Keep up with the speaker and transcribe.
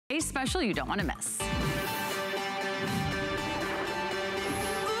A special you don't want to miss.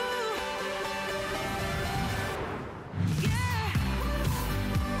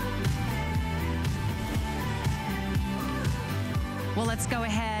 Well, let's go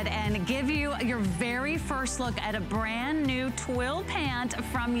ahead and give you your very first look at a brand new twill pant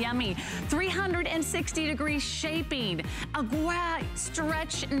from Yummie. 360-degree shaping, a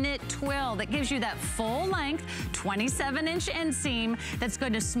stretch knit twill that gives you that full length, 27-inch inseam that's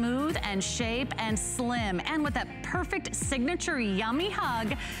going to smooth and shape and slim. And with that perfect signature Yummie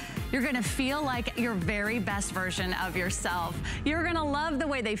hug, you're gonna feel like your very best version of yourself. You're gonna love the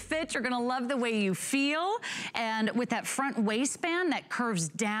way they fit, you're gonna love the way you feel, and with that front waistband that curves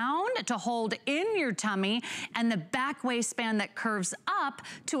down to hold in your tummy, and the back waistband that curves up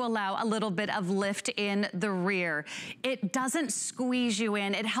to allow a little bit of lift in the rear. It doesn't squeeze you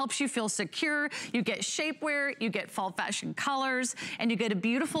in, it helps you feel secure. You get shapewear, you get fall fashion colors, and you get a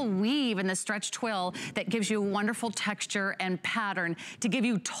beautiful weave in the stretch twill that gives you a wonderful texture and pattern to give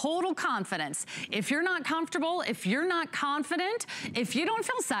you total confidence. If you're not comfortable, if you're not confident, if you don't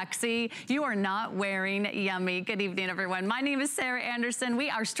feel sexy, you are not wearing Yummie. Good evening, everyone. My name is Sarah Anderson.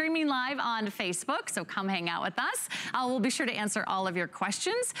 We are streaming live on Facebook, so come hang out with us. We'll be sure to answer all of your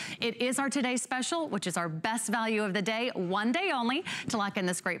questions. It is our today's special, which is our best value of the day, one day only, to lock in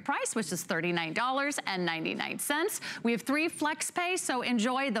this great price, which is $39.99. We have 3 flex pay, so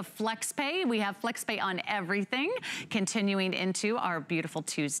enjoy the flex pay. We have flex pay on everything, continuing into our beautiful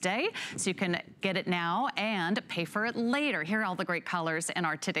Tuesday. So you can get it now and pay for it later. Here are all the great colors in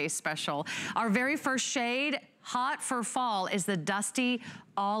our today's special. Our very first shade, hot for fall, is the Dusty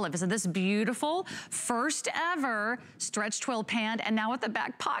Olive. So this beautiful first ever stretch twill pant, and now with the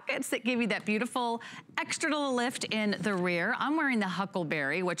back pockets that give you that beautiful extra little lift in the rear. I'm wearing the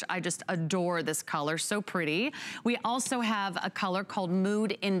Huckleberry, which I just adore this color, so pretty. We also have a color called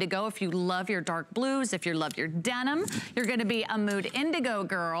Mood Indigo. If you love your dark blues, if you love your denim, you're gonna be a Mood Indigo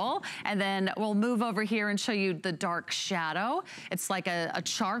girl. And then we'll move over here and show you the dark shadow. It's like a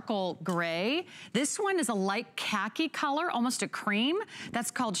charcoal gray. This one is a light khaki color, almost a cream.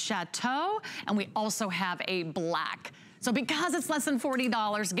 That's called Chateau, and we also have a black. So because it's less than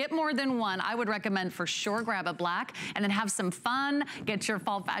 $40, get more than one. I would recommend for sure grab a black and then have some fun, get your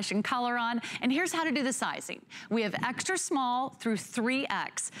fall fashion color on. And here's how to do the sizing. We have extra small through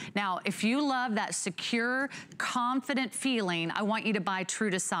 3X. Now, if you love that secure, confident feeling, I want you to buy true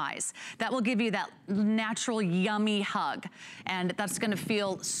to size. That will give you that natural Yummie hug. And that's gonna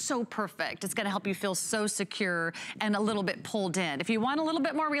feel so perfect. It's gonna help you feel so secure and a little bit pulled in. If you want a little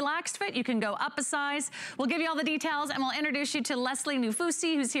bit more relaxed fit, you can go up a size. We'll give you all the details, and we'll introduce you to Leslie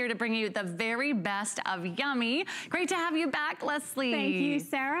Nufusi, who's here to bring you the very best of Yummie. Great to have you back, Leslie. Thank you,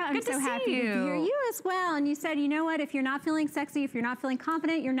 Sarah. I'm so happy to hear you as well. And you said, you know what, if you're not feeling sexy, if you're not feeling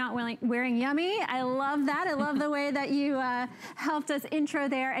confident, you're not wearing Yummie. I love that. I love the way that you helped us intro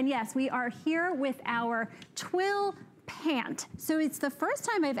there. And yes, we are here with our twill pant. So it's the first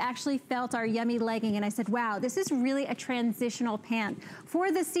time I've actually felt our Yummie legging, and I said, wow, this is really a transitional pant for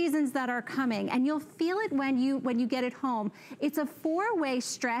the seasons that are coming. And you'll feel it when you get it home. It's a 4-way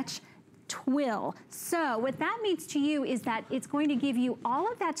stretch twill. So what that means to you is that it's going to give you all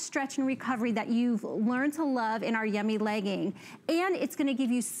of that stretch and recovery that you've learned to love in our Yummie legging. And it's gonna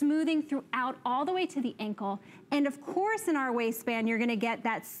give you smoothing throughout all the way to the ankle. And of course, in our waistband, you're gonna get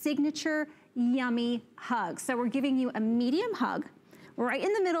that signature Yummie hug. So we're giving you a medium hug right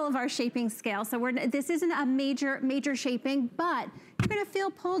in the middle of our shaping scale. So this isn't a major shaping, but you're gonna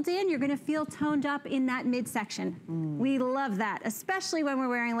feel pulled in, you're gonna feel toned up in that midsection. We love that, especially when we're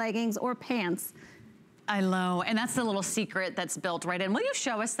wearing leggings or pants. I know, and that's the little secret that's built right in. Will you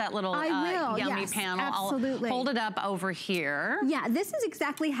show us that little Yummie panel? Absolutely. I'll hold it up over here. Yeah, this is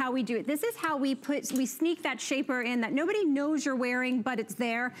exactly how we do it. This is how we sneak that shaper in that nobody knows you're wearing, but it's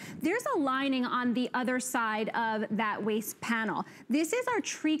there. There's a lining on the other side of that waist panel. This is our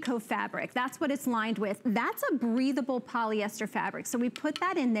tricot fabric. That's what it's lined with. That's a breathable polyester fabric. So we put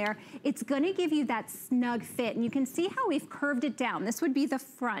that in there. It's gonna give you that snug fit. And you can see how we've curved it down. This would be the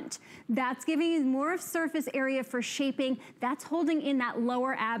front. That's giving you more of surface area for shaping. That's holding in that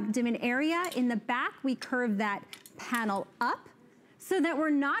lower abdomen area. In the back, we curve that panel up so that we're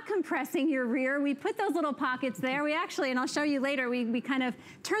not compressing your rear. We put those little pockets there. We actually, and I'll show you later, we kind of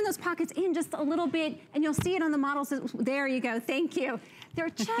turn those pockets in just a little bit, and you'll see it on the models. There you go, thank you. They're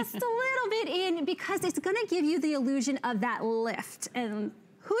just a little bit in because it's gonna give you the illusion of that lift. And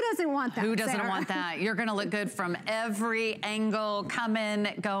who doesn't want that, Who doesn't Sarah? want that? You're gonna look good from every angle, coming,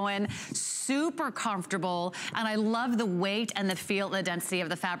 going. super comfortable, and I love the weight and the feel and the density of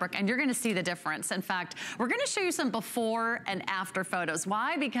the fabric, and you're gonna see the difference. In fact, we're gonna show you some before and after photos.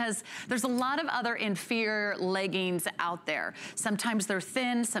 Why? Because there's a lot of other inferior leggings out there. Sometimes they're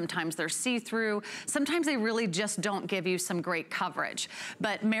thin, sometimes they're see-through, sometimes they really just don't give you some great coverage.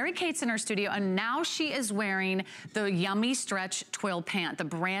 But Mary Kate's in our studio, and now she is wearing the Yummie Stretch Twill Pant, the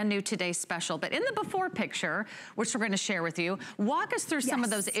brand new Today Special. But in the before picture, which we're gonna share with you, walk us through some of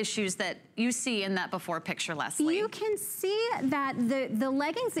those issues that you see in that before picture, Leslie. You can see that the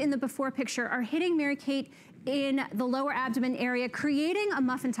leggings in the before picture are hitting Mary Kate in the lower abdomen area, creating a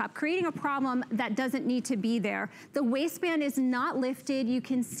muffin top, creating a problem that doesn't need to be there. The waistband is not lifted. You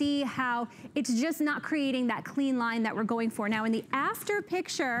can see how it's just not creating that clean line that we're going for. Now in the after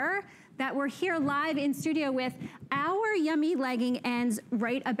picture that we're here live in studio with, our Yummie legging ends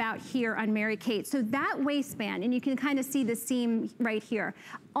right about here on Mary Kate. So that waistband, and you can kind of see the seam right here,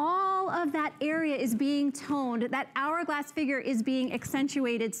 all of that area is being toned. That hourglass figure is being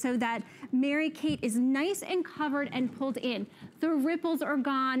accentuated so that Mary Kate is nice and covered and pulled in. The ripples are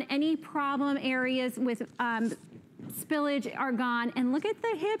gone. Any problem areas with spillage are gone. And look at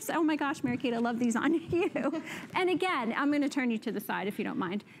the hips. Oh my gosh, Mary Kate, I love these on you. And again, I'm gonna turn you to the side if you don't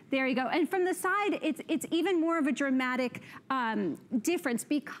mind. There you go. And from the side, it's even more of a dramatic difference,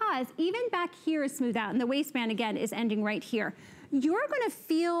 because even back here is smoothed out, and the waistband again is ending right here. You're gonna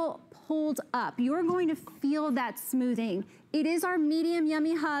feel pulled up. You're going to feel that smoothing. It is our medium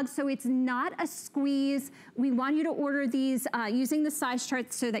Yummie hug, so it's not a squeeze. We want you to order these using the size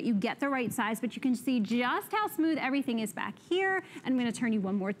chart so that you get the right size, but you can see just how smooth everything is back here. I'm gonna turn you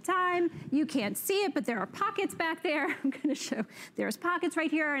one more time. You can't see it, but there are pockets back there. I'm gonna show, there's pockets right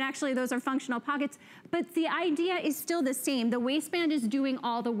here, and actually those are functional pockets, but the idea is still the same. The waistband is doing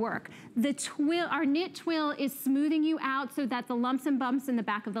all the work. The twill, our knit twill is smoothing you out so that the lumps and bumps in the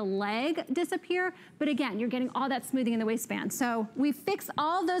back of the leg disappear, but again, you're getting all that smoothing in the waistband. So we fix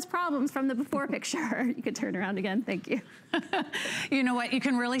all those problems from the before picture. You can turn around again, thank you. You know what, you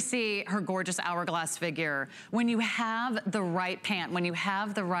can really see her gorgeous hourglass figure. When you have the right pant, when you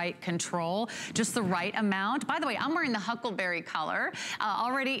have the right control, just the right amount. By the way, I'm wearing the Huckleberry color.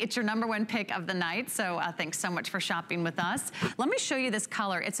 Already, it's your #1 pick of the night, so thanks so much for shopping with us. Let me show you this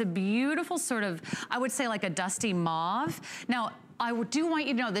color. It's a beautiful sort of, I would say like a dusty mauve. Now, I do want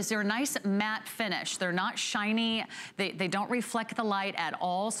you to know this, they're a nice matte finish. They're not shiny, they don't reflect the light at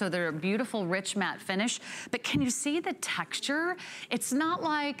all, so they're a beautiful, rich matte finish. But can you see the texture? It's not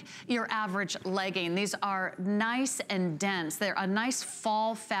like your average legging. These are nice and dense. They're a nice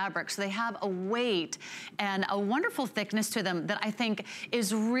fall fabric, so they have a weight and a wonderful thickness to them that I think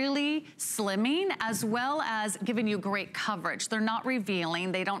is really slimming, as well as giving you great coverage. They're not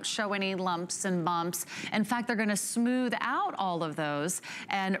revealing, they don't show any lumps and bumps. In fact, they're gonna smooth out all of those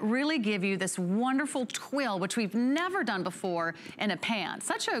and really give you this wonderful twill, which we've never done before in a pant.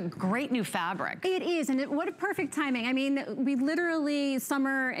 Such a great new fabric. It is, and what a perfect timing. I mean, we literally,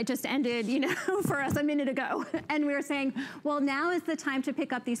 summer, it just ended, you know, for us a minute ago. And we were saying, well, now is the time to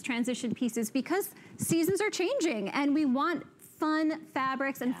pick up these transition pieces because seasons are changing and we want fun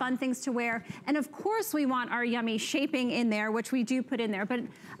fabrics and fun things to wear. And of course we want our Yummie shaping in there, which we do put in there. But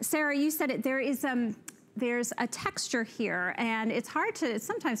Sarah, you said it, there's a texture here, and it's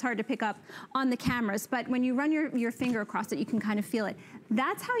sometimes hard to pick up on the cameras, but when you run your finger across it, you can kind of feel it.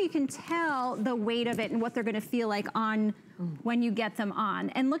 That's how you can tell the weight of it and what they're gonna feel like on when you get them on.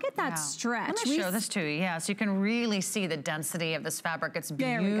 And look at that stretch. Let me show this to you, yeah, so you can really see the density of this fabric. It's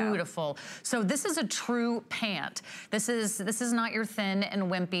beautiful. So this is a true pant. This is not your thin and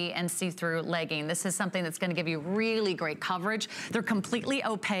wimpy and see-through legging. This is something that's gonna give you really great coverage. They're completely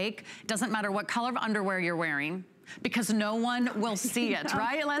opaque. Doesn't matter what color of underwear you're wearing, because no one will see it,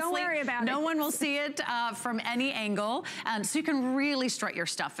 right, Leslie? Don't worry about it. No one will see it from any angle. So you can really strut your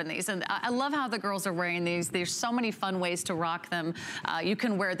stuff in these. And I love how the girls are wearing these. There's so many fun ways to rock them. You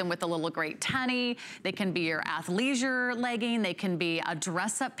can wear them with a little great tenny. They can be your athleisure legging. They can be a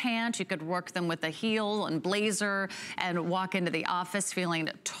dress-up pant. You could work them with a heel and blazer and walk into the office feeling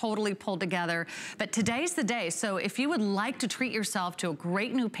totally pulled together. But today's the day. So if you would like to treat yourself to a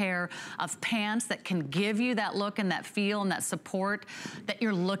great new pair of pants that can give you that look and that feel and that support that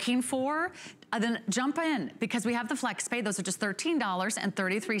you're looking for, then jump in, because we have the flex pay. Those are just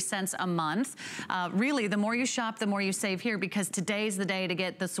 $13.33 a month. Really, the more you shop, the more you save here, because today's the day to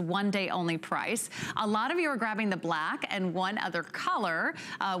get this one day only price. A lot of you are grabbing the black and one other color,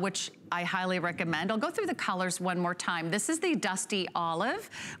 which I highly recommend. I'll go through the colors one more time. This is the Dusty Olive,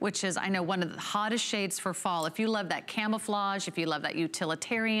 which is, I know, one of the hottest shades for fall. If you love that camouflage, if you love that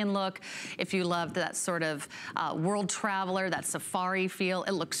utilitarian look, if you love that sort of world traveler, that safari feel,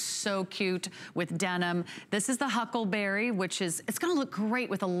 it looks so cute with denim. This is the Huckleberry, which is, it's gonna look great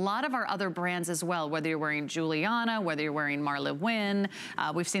with a lot of our other brands as well, whether you're wearing Juliana, whether you're wearing Marla Wynn.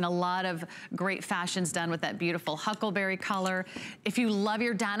 We've seen a lot of great fashions done with that beautiful Huckleberry color. If you love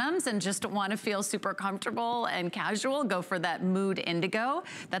your denims and just want to feel super comfortable and casual, go for that Mood Indigo.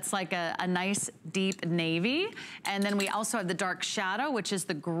 That's like a nice deep navy. And then we also have the dark shadow, which is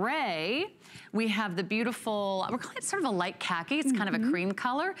the gray. We have the beautiful, we're calling it sort of a light khaki. It's kind of a cream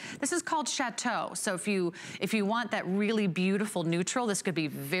color. This is called Chateau. So if you want that really beautiful neutral, this could be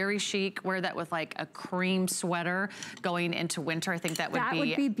very chic. Wear that with like a cream sweater going into winter. I think that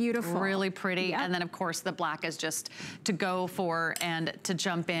would be beautiful. Really pretty. Yep. And then of course the black is just to go for and to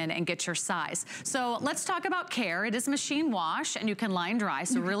jump in and get your size. So let's talk about care. It is machine wash and you can line dry.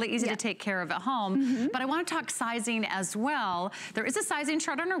 So really easy to take care of at home. But I want to talk sizing as well. There is a sizing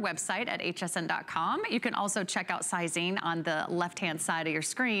chart on our website at HSN.com. You can also check out sizing on the left-hand side of your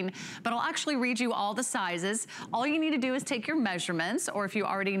screen, but I'll actually read you all the sizes. All you need to do is take your measurements, or if you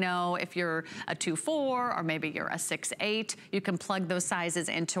already know if you're a 2'4", or maybe you're a 6'8", you can plug those sizes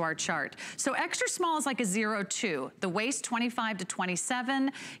into our chart. So extra small is like a 0'2", the waist 25 to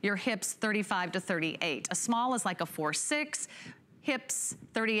 27, your hips 35 to 38. A small is like a 4'6", hips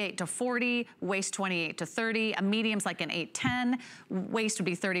 38 to 40, waist 28 to 30. A medium's like an 8'10", waist would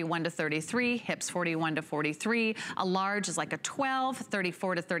be 31 to 33, hips 41 to 43. A large is like a 12,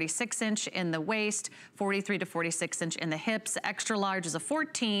 34 to 36 inch in the waist, 43 to 46 inch in the hips. Extra large is a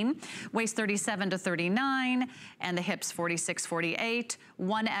 14, waist 37 to 39, and the hips 46, 48.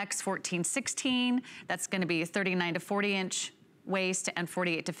 1X 14, 16, that's gonna be 39 to 40 inch waist and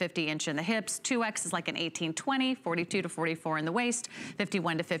 48 to 50 inch in the hips. 2X is like an 18-20, 42 to 44 in the waist,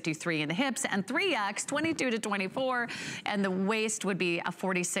 51 to 53 in the hips, and 3X, 22 to 24, and the waist would be a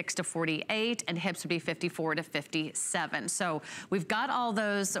 46 to 48, and hips would be 54 to 57. So we've got all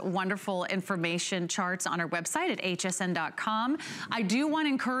those wonderful information charts on our website at hsn.com. I do want to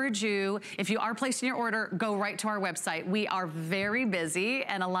encourage you, if you are placing your order, go right to our website. We are very busy,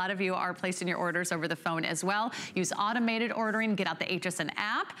 and a lot of you are placing your orders over the phone as well. Use automated ordering, get out the HSN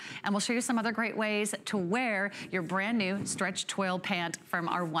app, and we'll show you some other great ways to wear your brand new stretch twill pant from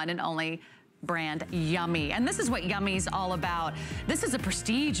our one and only brand, Yummie. And this is what Yummie's all about. This is a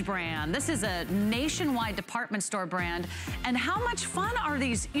prestige brand. This is a nationwide department store brand. And how much fun are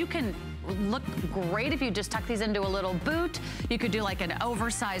these? You can look great if you just tuck these into a little boot. You could do like an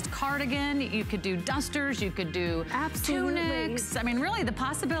oversized cardigan. You could do dusters. You could do tunics. I mean, really, the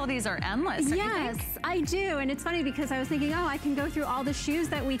possibilities are endless. Yes, I do. And it's funny because I was thinking, oh, I can go through all the shoes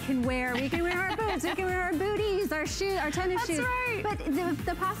that we can wear. We can wear our boots. We can wear our booties, our shoes, our tennis shoes. That's right. But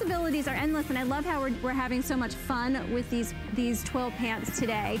the possibilities are endless. And I love how we're having so much fun with these twill pants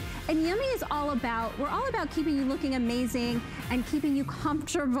today. And Yummie is all about, we're all about keeping you looking amazing and keeping you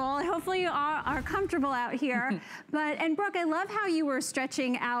comfortable. Hopefully you are comfortable out here. And Brooke, I love how you were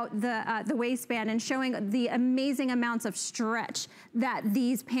stretching out the waistband and showing the amazing amounts of stretch that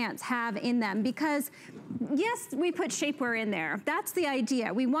these pants have in them. Because yes, we put shapewear in there. That's the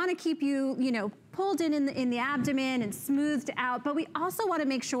idea. We want to keep you, you know, pulled in the abdomen and smoothed out, but we also want to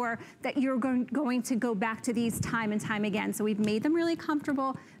make sure that you're going to go back to these time and time again. So we've made them really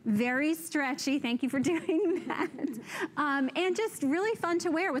comfortable, very stretchy. Thank you for doing that. And just really fun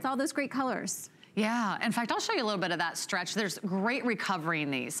to wear with all those great colors. Yeah, in fact, I'll show you a little bit of that stretch. There's great recovery in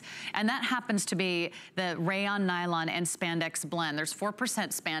these, and that happens to be the rayon, nylon, and spandex blend. There's 4%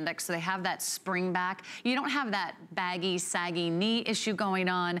 spandex, so they have that spring back. You don't have that baggy, saggy knee issue going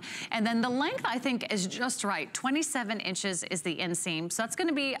on. And then the length, I think, is just right. 27 inches is the inseam, so that's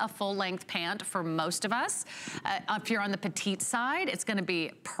gonna be a full-length pant for most of us. If you're on the petite side, it's gonna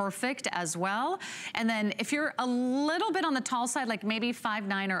be perfect as well. And then if you're a little bit on the tall side, like maybe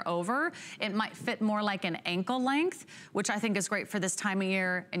 5'9" or over, it might fit more like an ankle length, which I think is great for this time of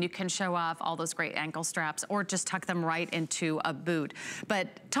year, and you can show off all those great ankle straps or just tuck them right into a boot. But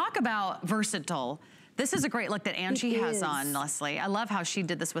talk about versatile. This is a great look that Angie has on, Leslie. I love how she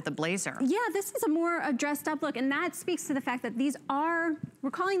did this with a blazer. Yeah, this is a more dressed up look, and that speaks to the fact that these are, we're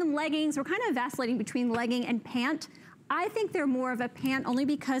calling them leggings. We're kind of vacillating between legging and pant. I think they're more of a pant only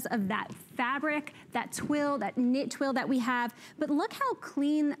because of that fabric, that twill, that knit twill that we have. But look how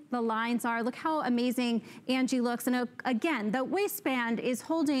clean the lines are. Look how amazing Angie looks. And again, the waistband is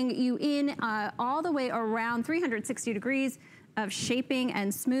holding you in all the way around 360 degrees of shaping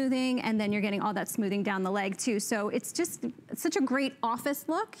and smoothing, and then you're getting all that smoothing down the leg too. So it's just such a great office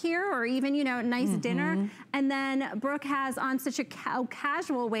look here, or even, you know, a nice dinner. And then Brooke has on such a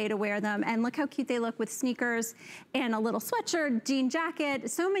casual way to wear them, and look how cute they look with sneakers and a little sweatshirt, jean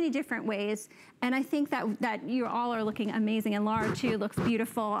jacket, so many different ways. And I think that you all are looking amazing, and Laura too looks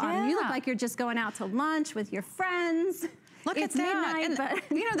beautiful. You look like you're just going out to lunch with your friends. Look at that.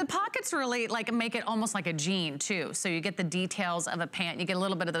 And, you know, the pockets really like make it almost like a jean too. So you get the details of a pant. You get a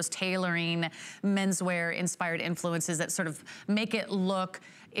little bit of those tailoring, menswear inspired influences that sort of make it look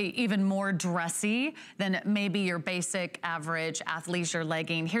even more dressy than maybe your basic average athleisure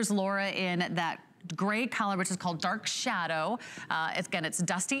legging. Here's Laura in that gray color, which is called Dark Shadow. Again, it's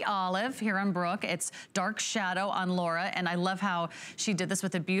Dusty Olive here on Brooke. It's Dark Shadow on Laura, and I love how she did this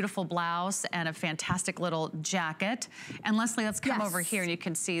with a beautiful blouse and a fantastic little jacket. And Leslie, let's come over here, and you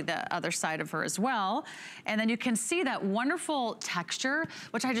can see the other side of her as well. And then you can see that wonderful texture,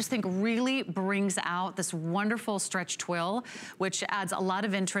 which I just think really brings out this wonderful stretch twill, which adds a lot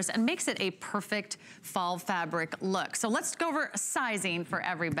of interest and makes it a perfect fall fabric look. So let's go over sizing for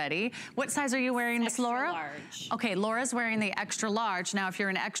everybody. What size are you wearing, Miss Laura? Large. Okay, Laura's wearing the extra large. Now, if you're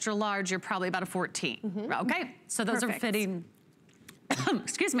an extra large, you're probably about a 14. Okay, so those are fitting.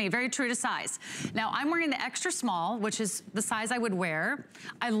 Excuse me, very true to size. Now, I'm wearing the extra small, which is the size I would wear.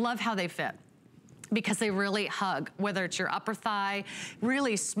 I love how they fit, because they really hug, whether it's your upper thigh,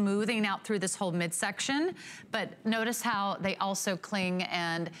 really smoothing out through this whole midsection. But notice how they also cling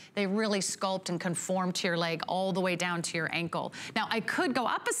and they really sculpt and conform to your leg all the way down to your ankle. Now, I could go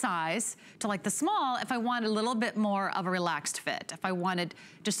up a size to like the small if I wanted a little bit more of a relaxed fit, if I wanted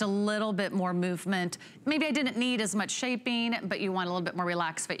just a little bit more movement. Maybe I didn't need as much shaping, but you want a little bit more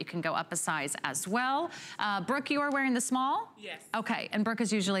relaxed fit, you can go up a size as well. Brooke, you are wearing the small? Yes. Okay, and Brooke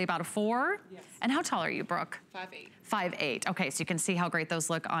is usually about a 4? Yes. And how tall are you, Brooke? 5'8". 5'8". Okay, so you can see how great those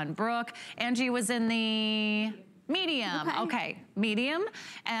look on Brooke. Angie was in the medium. Okay, medium.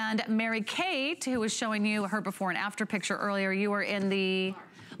 And Mary Kate, who was showing you her before and after picture earlier, you were in the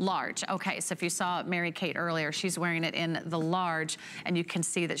large. Okay, so if you saw Mary Kate earlier, she's wearing it in the large, and you can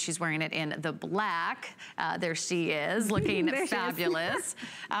see that she's wearing it in the black. There she is, looking fabulous.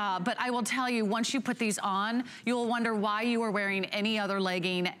 But I will tell you, once you put these on, you'll wonder why you were wearing any other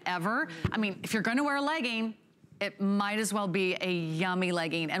legging ever. I mean, if you're gonna wear a legging, it might as well be a Yummie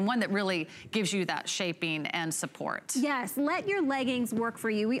legging, and one that really gives you that shaping and support. Yes, let your leggings work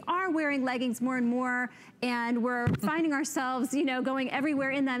for you. We are wearing leggings more and more, and we're finding ourselves, you know, going everywhere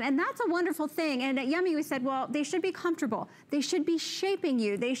in them, and that's a wonderful thing. And at Yummie, we said, well, they should be comfortable. They should be shaping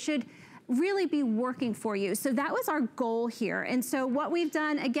you. They should really be working for you. So that was our goal here. And so what we've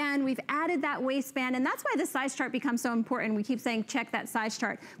done, again, we've added that waistband, and that's why the size chart becomes so important. We keep saying, check that size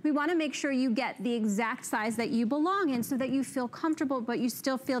chart. We wanna make sure you get the exact size that you belong in so that you feel comfortable, but you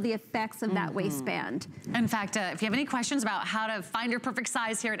still feel the effects of that waistband. In fact, if you have any questions about how to find your perfect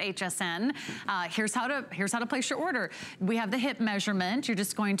size here at HSN, here's how to place your order. We have the hip measurement. You're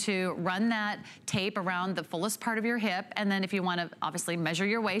just going to run that tape around the fullest part of your hip, and then if you wanna obviously measure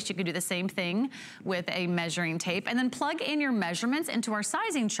your waist, you can do the same thing with a measuring tape, and then plug in your measurements into our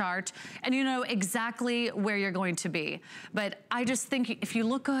sizing chart, and you know exactly where you're going to be. But I just think if you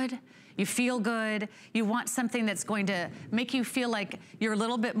look good, you feel good, you want something that's going to make you feel like you're a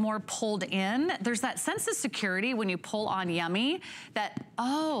little bit more pulled in. There's that sense of security when you pull on Yummie that,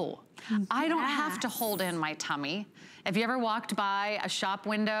 oh, I don't have to hold in my tummy. Have you ever walked by a shop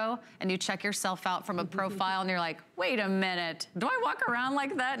window and you check yourself out from a profile and you're like, wait a minute, do I walk around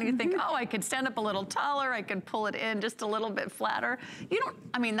like that? And you think, oh, I could stand up a little taller, I could pull it in just a little bit flatter. You don't,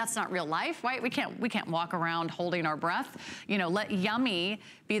 I mean, that's not real life, right? We can't walk around holding our breath. You know, let Yummie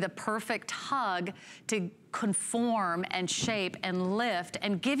be the perfect hug to conform and shape and lift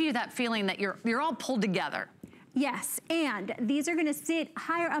and give you that feeling that you're all pulled together. Yes, and these are gonna sit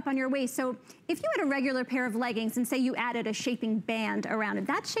higher up on your waist. So if you had a regular pair of leggings and say you added a shaping band around it,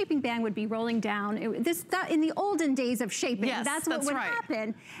 that shaping band would be rolling down. In the olden days of shaping, that's what would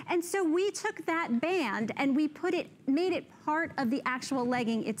happen. And so we took that band and we made it part of the actual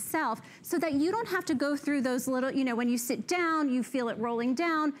legging itself so that you don't have to go through those little, you know, when you sit down, you feel it rolling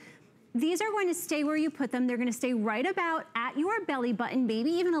down. These are going to stay where you put them. They're going to stay right about at your belly button, maybe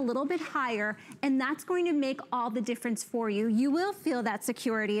even a little bit higher, and that's going to make all the difference for you. You will feel that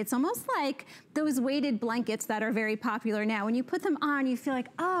security. It's almost like those weighted blankets that are very popular now. When you put them on, you feel like,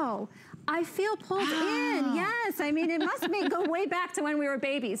 oh, I feel pulled in, yes. I mean, it must go way back to when we were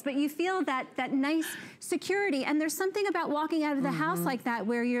babies, but you feel that nice security. And there's something about walking out of the house like that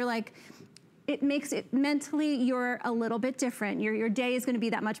where you're like, it makes it mentally, you're a little bit different. Your day is gonna be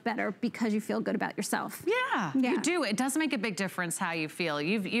that much better because you feel good about yourself. Yeah, you do. It does make a big difference how you feel.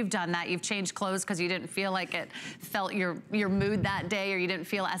 You've done that. You've changed clothes because you didn't feel like it felt your mood that day, or you didn't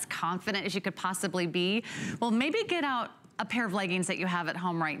feel as confident as you could possibly be. Well, maybe get out a pair of leggings that you have at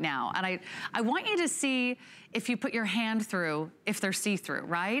home right now. And I want you to see if you put your hand through, if they're see-through,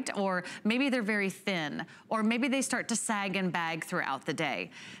 right? Or maybe they're very thin, or maybe they start to sag and bag throughout the day.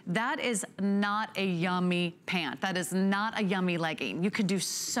 That is not a Yummie pant. That is not a Yummie legging. You could do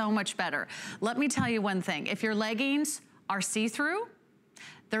so much better. Let me tell you one thing. If your leggings are see-through,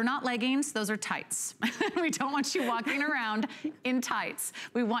 they're not leggings, those are tights. We don't want you walking around in tights.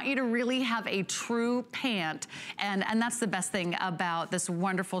 We want you to really have a true pant, and that's the best thing about this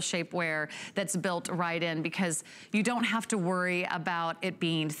wonderful shapewear that's built right in, because you don't have to worry about it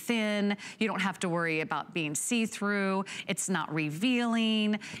being thin. You don't have to worry about being see-through. It's not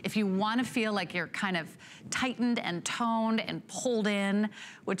revealing. If you wanna feel like you're kind of tightened and toned and pulled in,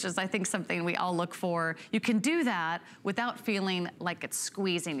 which is I think something we all look for, you can do that without feeling like it's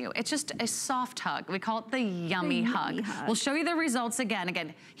squeezing you. It's just a soft hug. We call it the Yummie hug. We'll show you the results again.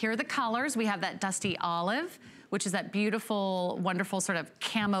 Again, here are the colors. We have that dusty olive, which is that beautiful, wonderful sort of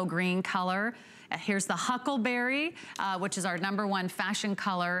camo green color. Here's the huckleberry, which is our #1 fashion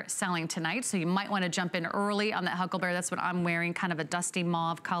color selling tonight. So you might want to jump in early on that huckleberry. That's what I'm wearing, kind of a dusty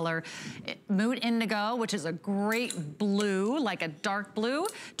mauve color. Mood indigo, which is a great blue, like a dark blue.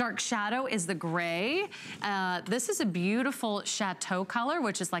 Dark shadow is the gray. This is a beautiful chateau color,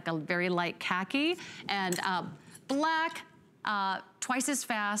 which is like a very light khaki. And black, twice as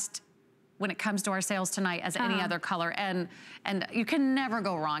fast when it comes to our sales tonight as any other color. And you can never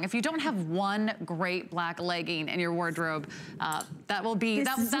go wrong. If you don't have one great black legging in your wardrobe, that will be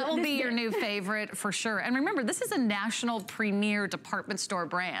your new favorite for sure. And remember, this is a national premier department store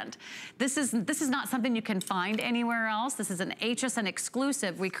brand. This is not something you can find anywhere else. This is an HSN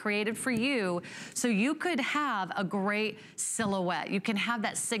exclusive we created for you, so you could have a great silhouette. You can have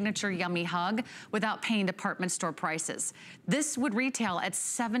that signature Yummie hug without paying department store prices. This would retail at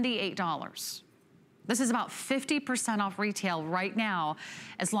 $78. This is about 50% off retail right now,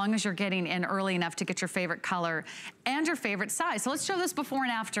 as long as you're getting in early enough to get your favorite color and your favorite size. So let's show this before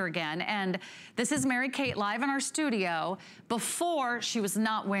and after again. And this is Mary Kate live in our studio before she was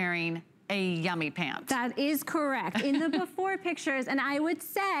not wearing a Yummie pant. That is correct. In the before pictures, and I would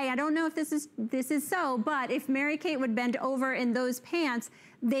say, I don't know if this is so, but if Mary Kate would bend over in those pants,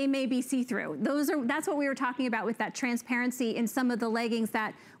 they may be see-through. That's what we were talking about with that transparency in some of the leggings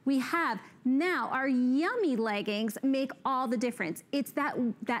that we have. Now, our Yummie leggings make all the difference. It's that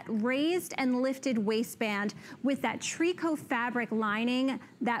raised and lifted waistband with that tricot fabric lining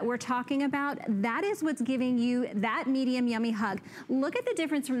that we're talking about. That is what's giving you that medium Yummie hug. Look at the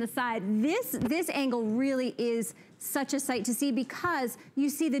difference from the side. This angle really is such a sight to see, because you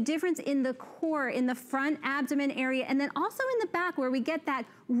see the difference in the core, in the front abdomen area, and then also in the back where we get that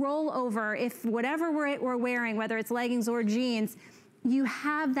rollover. If whatever we're wearing, whether it's leggings or jeans, you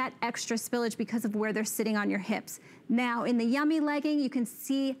have that extra spillage because of where they're sitting on your hips. Now, in the Yummie legging, you can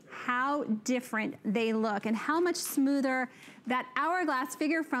see how different they look and how much smoother that hourglass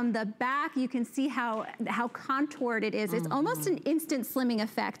figure from the back. You can see how contoured it is. It's almost an instant slimming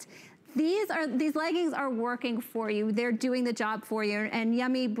effect. These leggings are working for you. They're doing the job for you, and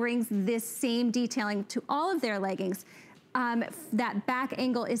Yummie brings this same detailing to all of their leggings. That back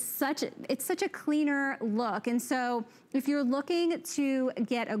angle is such a cleaner look. And so if you're looking to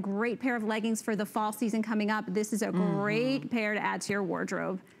get a great pair of leggings for the fall season coming up, this is a great pair to add to your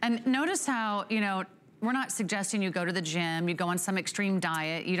wardrobe. And notice how, you know, we're not suggesting you go to the gym, you go on some extreme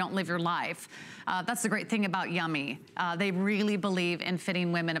diet, you don't live your life. That's the great thing about Yummie. They really believe in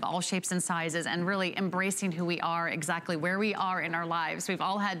fitting women of all shapes and sizes and really embracing who we are, exactly where we are in our lives. We've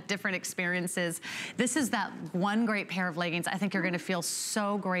all had different experiences. This is that one great pair of leggings I think you're gonna feel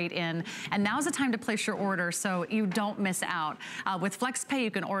so great in. And now's the time to place your order so you don't miss out. With FlexPay,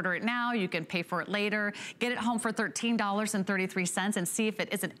 you can order it now, you can pay for it later, get it home for $13.33 and see if it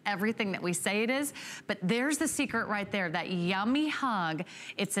isn't everything that we say it is. But there's the secret right there, that Yummie hug.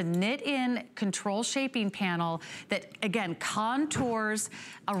 It's a knit-in control shaping panel that, again, contours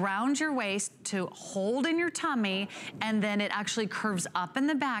around your waist to hold in your tummy, and then it actually curves up in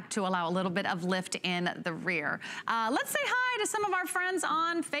the back to allow a little bit of lift in the rear. Let's say hi to some of our friends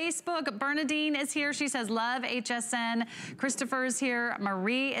on Facebook. Bernadine is here. She says, love HSN. Christopher is here.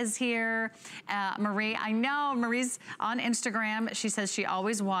 Marie is here. Marie, I know Marie's on Instagram. She says she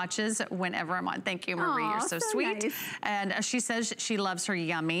always watches whenever I'm on. Thank you, Marie. You're so sweet. Nice. And she says she loves her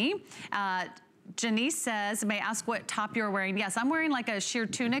Yummie. Janice says, may I ask what top you're wearing? Yes, I'm wearing like a sheer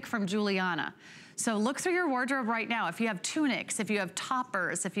tunic from Juliana. So look through your wardrobe right now. If you have tunics, if you have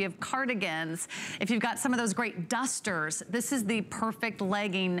toppers, if you have cardigans, if you've got some of those great dusters, this is the perfect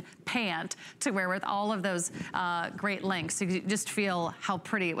legging pant to wear with all of those great lengths. So you just feel how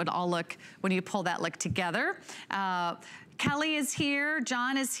pretty it would all look when you pull that look together. Kelly is here,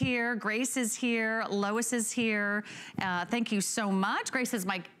 John is here, Grace is here, Lois is here. Thank you so much. Grace is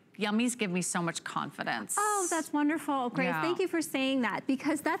my Yummies give me so much confidence. Oh, that's wonderful, Grace. Yeah. Thank you for saying that,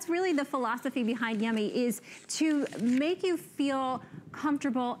 because that's really the philosophy behind Yummie, is to make you feel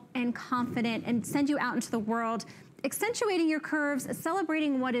comfortable and confident and send you out into the world, accentuating your curves,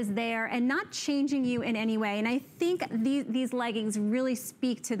 celebrating what is there, and not changing you in any way. And I think these leggings really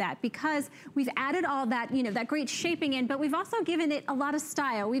speak to that, because we've added all that, you know, that great shaping in, but we've also given it a lot of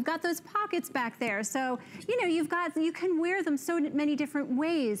style. We've got those pockets back there. So, you know, you can wear them so many different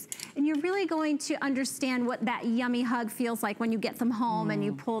ways, and you're really going to understand what that Yummie hug feels like when you get them home and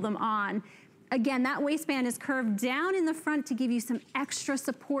you pull them on. Again, that waistband is curved down in the front to give you some extra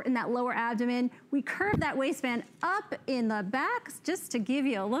support in that lower abdomen. We curve that waistband up in the back just to give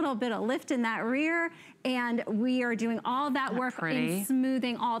you a little bit of lift in that rear. And we are doing all that work in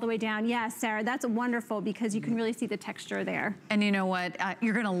smoothing all the way down. Yes, Sarah, that's wonderful, because you can really see the texture there. And you know what?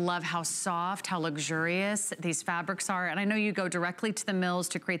 You're gonna love how soft, how luxurious these fabrics are. And I know you go directly to the mills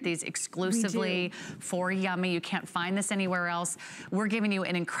to create these exclusively for Yummie. You can't find this anywhere else. We're giving you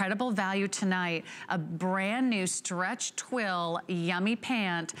an incredible value tonight, a brand new stretch twill Yummie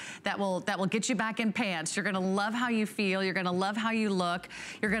pant that will get you back in pants. You're gonna love how you feel. You're gonna love how you look.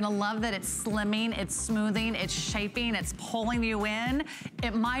 You're gonna love that it's slimming, it's smoothing, it's shaping, it's pulling you in.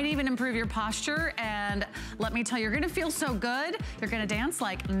 It might even improve your posture, and let me tell you, you're gonna feel so good, you're gonna dance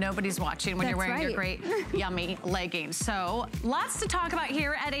like nobody's watching when you're wearing your great Yummie leggings. So lots to talk about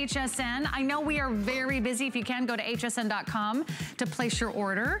here at HSN. I know we are very busy. If you can, go to hsn.com to place your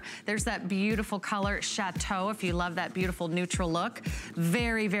order. There's that beautiful color Chateau, if you love that beautiful neutral look.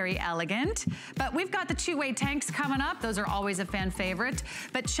 Very, very elegant. But we've got the two-way tanks coming up. Those are always a fan favorite.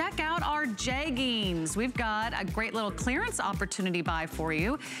 But check out our jeggings. We've got a great little clearance opportunity buy for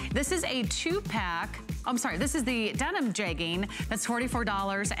you. This is a 2-pack. I'm sorry, this is the denim jegging. That's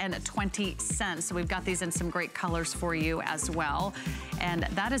 $44.20. So we've got these in some great colors for you as well. And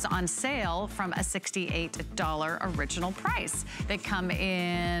that is on sale from a $68 original price. They come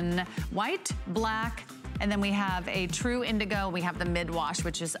in white, black, and then we have a true indigo. We have the mid-wash,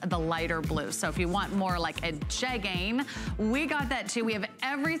 which is the lighter blue. So if you want more like a jegging, we got that too. We have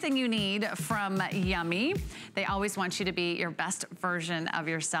everything you need from Yummie. They always want you to be your best version of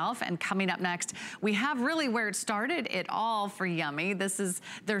yourself. And coming up next, we have really where it started it all for Yummie. This is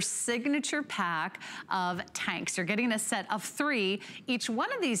their signature pack of tanks. You're getting a set of 3. Each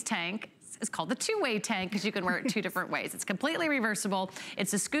one of these tanks is called the two-way tank, because you can wear it 2 different ways. It's completely reversible.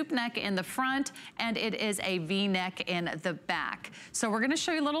 It's a scoop neck in the front, and it is a V-neck in the back. So we're gonna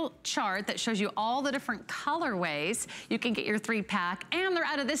show you a little chart that shows you all the different colorways. You can get your 3-pack, and they're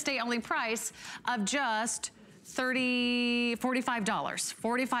at a this day only price of just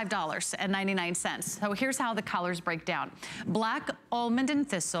 $45.99. So here's how the colors break down. Black almond and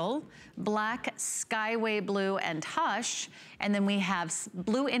thistle, black skyway blue and hush, and then we have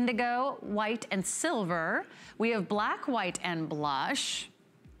blue indigo, white and silver. We have black, white and blush,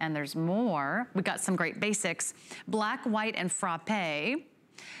 and there's more. We got some great basics. Black, white and frappe.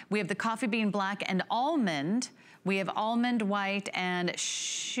 We have the coffee bean black and almond. We have almond, white and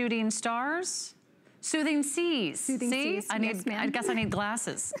shooting stars. Soothing Seas. Soothing Seas. I guess I need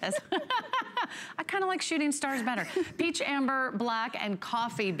glasses. I kind of like shooting stars better. Peach amber, black, and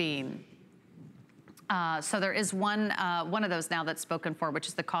coffee bean. So there is one of those now that's spoken for, which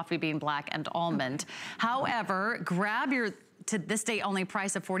is the coffee bean black and almond. However, grab your to this day only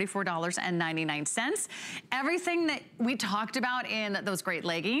price of $44.99. Everything that we talked about in those great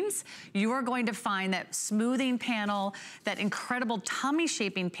leggings, you are going to find that smoothing panel, that incredible tummy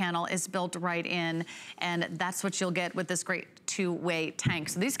shaping panel is built right in, and that's what you'll get with this great two-way tank.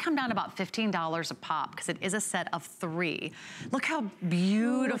 So these come down to about $15 a pop because it is a set of 3. Look how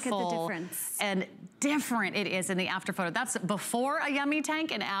beautiful. Look at the difference. And different it is in the after photo. That's before a Yummie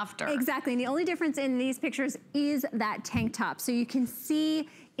tank and after. Exactly, and the only difference in these pictures is that tank top. So you can see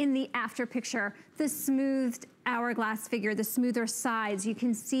in the after picture the smoothed hourglass figure, the smoother sides. You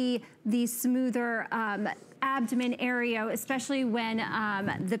can see the smoother abdomen area, especially when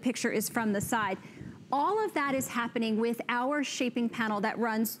the picture is from the side. All of that is happening with our shaping panel that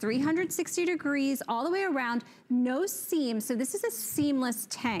runs 360 degrees all the way around, no seams. So this is a seamless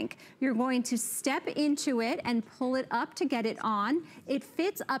tank. You're going to step into it and pull it up to get it on. It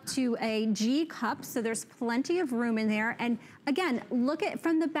fits up to a G cup, so there's plenty of room in there. And again, look at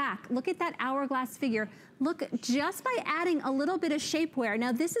from the back, look at that hourglass figure. Look, just by adding a little bit of shapewear.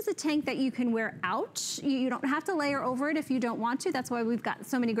 Now this is a tank that you can wear out. You don't have to layer over it if you don't want to. That's why we've got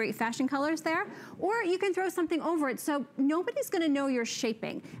so many great fashion colors there. Or you can throw something over it so nobody's gonna know you're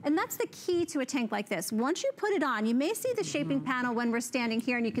shaping. And that's the key to a tank like this. Once you put it on, you may see the shaping panel when we're standing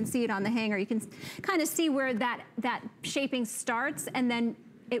here and you can see it on the hanger. You can kind of see where that shaping starts and then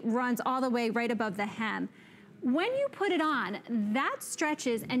it runs all the way right above the hem. When you put it on, that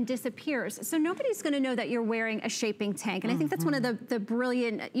stretches and disappears. So nobody's gonna know that you're wearing a shaping tank. And I think that's one of the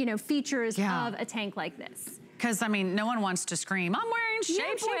brilliant, features of a tank like this. Because, I mean, no one wants to scream, I'm wearing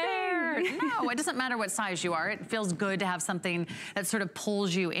shapewear. No, it doesn't matter what size you are. It feels good to have something that sort of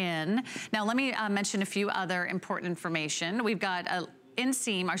pulls you in. Now, let me mention a few other important information. We've got a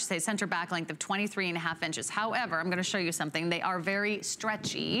inseam, I should say center back length of 23.5 inches. However, I'm gonna show you something. They are very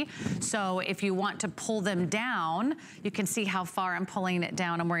stretchy. So if you want to pull them down, you can see how far I'm pulling it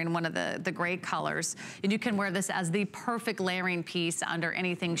down. I'm wearing one of the gray colors. And you can wear this as the perfect layering piece under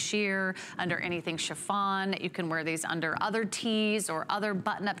anything sheer, under anything chiffon. You can wear these under other tees or other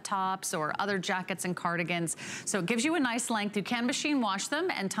button-up tops or other jackets and cardigans. So it gives you a nice length. You can machine wash them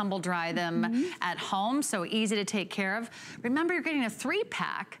and tumble dry them at home. So easy to take care of. Remember, you're getting a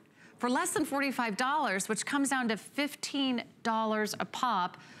 3-pack for less than $45, which comes down to $15 a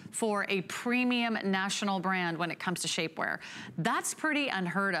pop for a premium national brand when it comes to shapewear. That's pretty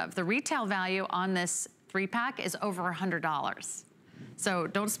unheard of. The retail value on this 3-pack is over $100. So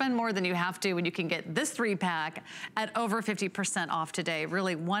don't spend more than you have to when you can get this 3-pack at over 50% off today.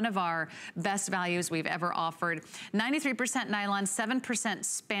 Really one of our best values we've ever offered. 93% nylon, 7%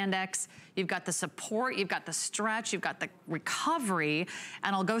 spandex. You've got the support, you've got the stretch, you've got the recovery,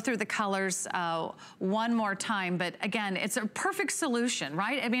 and I'll go through the colors one more time. But again, it's a perfect solution,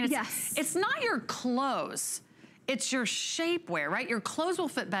 right? I mean, it's not your clothes. It's your shapewear, right? Your clothes will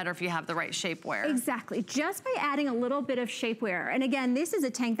fit better if you have the right shapewear. Exactly, just by adding a little bit of shapewear. And again, this is a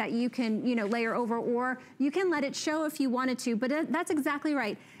tank that you can, layer over, or you can let it show if you wanted to, but that's exactly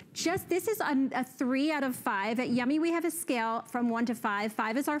right. This is a 3 out of 5. At Yummie, we have a scale from 1 to 5.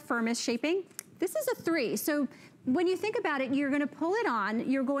 5 is our firmest shaping. This is a 3. So when you think about it, you're gonna pull it on,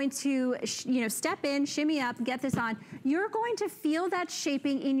 you're going to, step in, shimmy up, get this on. You're going to feel that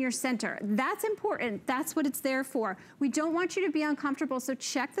shaping in your center. That's important, that's what it's there for. We don't want you to be uncomfortable, so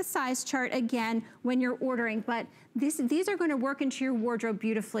check the size chart again when you're ordering, but these are gonna work into your wardrobe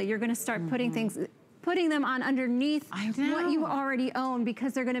beautifully. You're gonna start putting them on underneath what you already own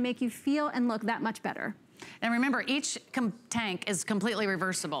because they're gonna make you feel and look that much better. And remember, each tank is completely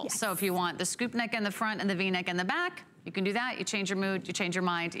reversible. Yes. So if you want the scoop neck in the front and the V-neck in the back, you can do that. You change your mood, you change your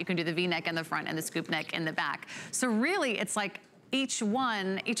mind. You can do the V-neck in the front and the scoop neck in the back. So really, it's like each of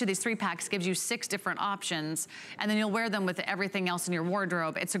these 3-packs gives you 6 different options, and then you'll wear them with everything else in your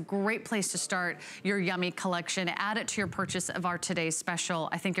wardrobe. It's a great place to start your Yummie collection. Add it to your purchase of our today's special.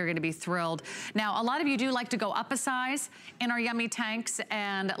 I think you're gonna be thrilled. Now, a lot of you do like to go up a size in our Yummie tanks,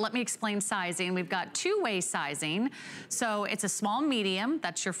 and let me explain sizing. We've got 2-way sizing. So it's a small medium,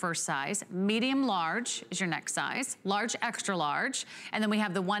 that's your first size. Medium large is your next size. Large extra large, and then we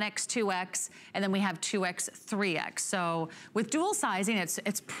have the 1X, 2X, and then we have 2X, 3X. So with dual sizing,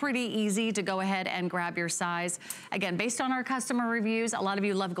 it's pretty easy to go ahead and grab your size. Again, based on our customer reviews, a lot of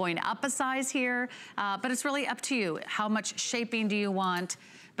you love going up a size here, but it's really up to you. How much shaping do you want?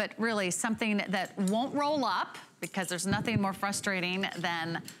 But really something that won't roll up, because there's nothing more frustrating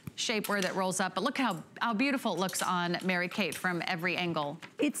than shapewear that rolls up. But look how beautiful it looks on Mary Kate from every angle.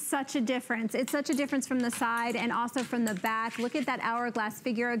 It's such a difference. It's such a difference from the side and also from the back. Look at that hourglass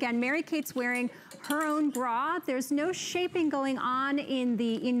figure. Again, Mary Kate's wearing her own bra. There's no shaping going on in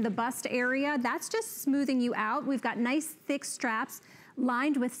the bust area. That's just smoothing you out. We've got nice thick straps.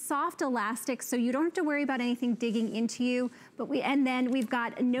 lined with soft elastic, so you don't have to worry about anything digging into you. And then we've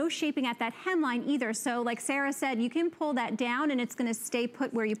got no shaping at that hemline either. So like Sarah said, you can pull that down and it's gonna stay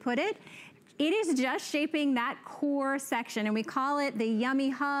put where you put it. It is just shaping that core section, and we call it the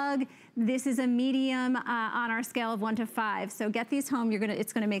Yummie Hug. This is a medium on our scale of 1 to 5. So get these home,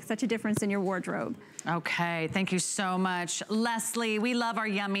 it's gonna make such a difference in your wardrobe. Okay, thank you so much. Leslie, we love our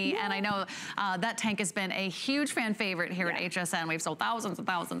Yummie, and I know that tank has been a huge fan favorite here at HSN. We've sold thousands and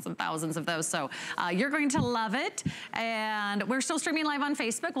thousands and thousands of those, so you're going to love it. And we're still streaming live on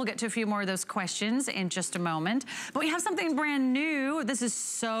Facebook. We'll get to a few more of those questions in just a moment. But we have something brand new. This is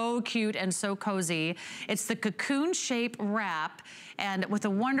so cute and so cozy. It's the cocoon shape wrap, and with a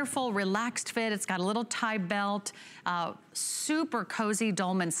wonderful relaxed fit. It's got a little tie belt, super cozy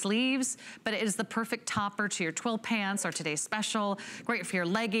dolman sleeves, but it is the perfect topper to your twill pants or today's special. Great for your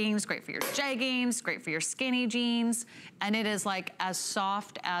leggings, great for your jeggings, great for your skinny jeans, and it is like as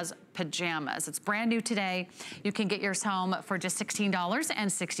soft as pajamas. It's brand new today. You can get yours home for just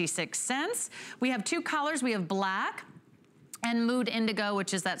 $16.66. We have 2 colors. We have black and Mood Indigo,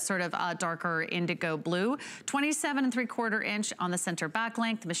 which is that sort of darker indigo blue. 27 3/4 inch on the center back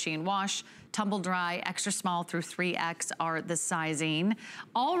length, machine wash, tumble dry, extra small through 3X are the sizing.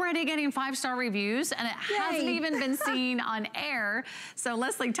 Already getting 5-star reviews, and it hasn't even been seen on air. So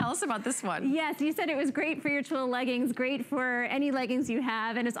Leslie, tell us about this one. Yes, you said it was great for your twill leggings, great for any leggings you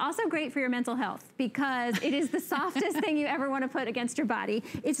have, and it's also great for your mental health because it is the softest thing you ever want to put against your body.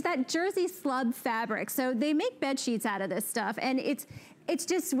 It's that jersey slub fabric. So they make bed sheets out of this stuff, and it's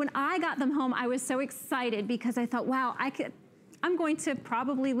just, when I got them home, I was so excited because I thought, wow, I'm going to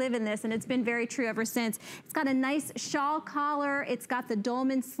probably live in this, and it's been very true ever since. It's got a nice shawl collar. It's got the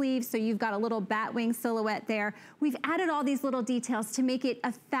dolman sleeve, so you've got a little bat wing silhouette there. We've added all these little details to make it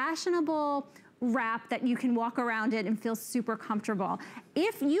a fashionable wrap that you can walk around it and feel super comfortable.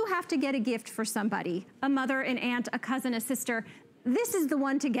 If you have to get a gift for somebody, a mother, an aunt, a cousin, a sister, this is the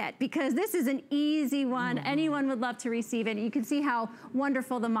one to get because this is an easy one. Anyone would love to receive it. You can see how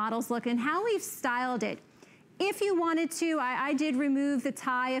wonderful the models look and how we've styled it. If you wanted to, I did remove the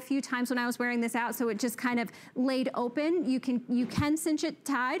tie a few times when I was wearing this out, so it just kind of laid open. You can cinch it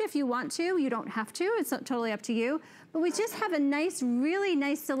tied if you want to. You don't have to, it's totally up to you. But we just have a nice, really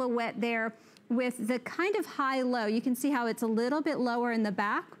nice silhouette there with the kind of high-low. You can see how it's a little bit lower in the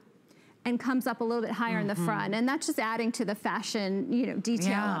back and comes up a little bit higher in the front. And that's just adding to the fashion,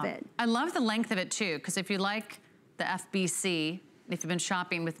 detail of it. I love the length of it too, because if you like the FBC, if you've been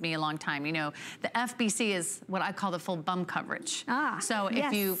shopping with me a long time, you know, the FBC is what I call the full bum coverage. So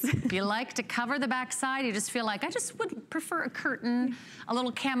if you like to cover the backside, you just feel like, I just would prefer a curtain, a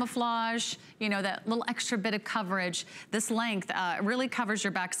little camouflage, you know, that little extra bit of coverage. This length really covers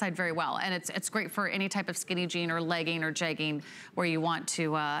your backside very well. And it's great for any type of skinny jean or legging or jegging where you want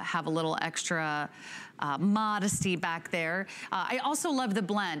to have a little extra modesty back there. I also love the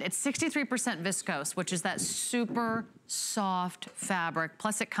blend. It's 63% viscose, which is that super soft fabric.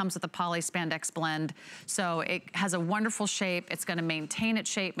 Plus it comes with a poly spandex blend. So it has a wonderful shape. It's gonna maintain its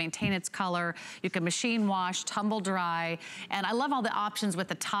shape, maintain its color. You can machine wash, tumble dry. And I love all the options with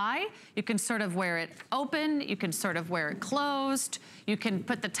the tie. You can sort of wear it open. You can sort of wear it closed. You can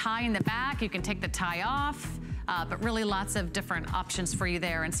put the tie in the back. You can take the tie off. But really lots of different options for you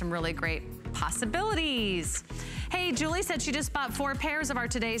there and some really great possibilities. Hey, Julie said she just bought 4 pairs of our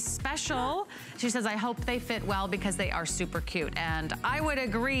today's special. She says, I hope they fit well because they are super cute. And I would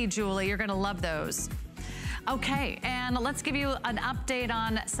agree, Julie, you're gonna love those. Okay, and let's give you an update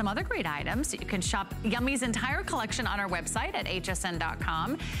on some other great items. You can shop Yummie's entire collection on our website at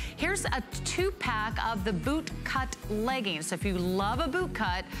hsn.com. Here's a 2-pack of the boot cut leggings. So if you love a boot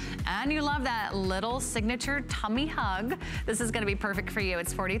cut and you love that little signature tummy hug, this is gonna be perfect for you.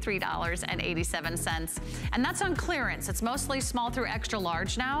 It's $43.87. And that's on clearance. It's mostly small through extra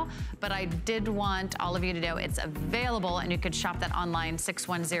large now, but I did want all of you to know it's available and you can shop that online,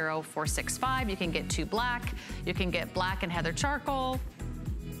 610-465. You can get 2 black. You can get black and heather charcoal,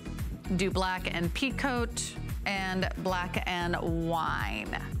 do black and peacoat, and black and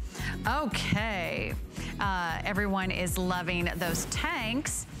wine. Okay, everyone is loving those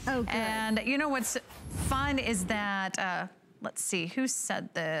tanks. Oh, good. And you know what's fun is that, let's see, who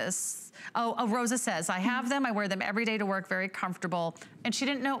said this? Oh, Rosa says, I have them, I wear them every day to work, very comfortable. And she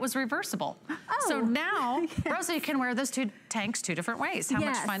didn't know it was reversible. Oh. So now, Rosa, you can wear those 2 tanks 2 different ways. How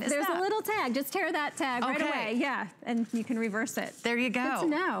much fun is that? There's a little tag, just tear that tag right away, and you can reverse it. There you go. Good to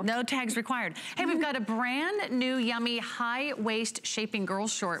know. No tags required. Hey, we've got a brand new Yummie high waist shaping girl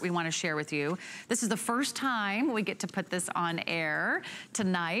short we want to share with you. This is the first time we get to put this on air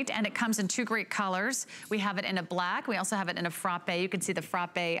tonight, and it comes in 2 great colors. We have it in a black, we also have it in a of frappe. You can see the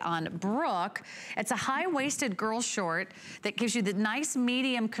frappe on Brooke. It's a high-waisted girl short that gives you the nice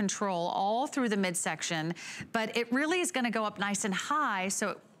medium control all through the midsection, but it really is gonna go up nice and high, so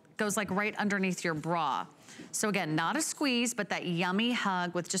it goes like right underneath your bra. So again, not a squeeze, but that yummy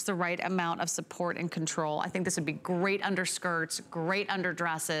hug with just the right amount of support and control. I think this would be great under skirts, great under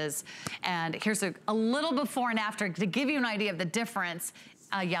dresses. And here's a little before and after to give you an idea of the difference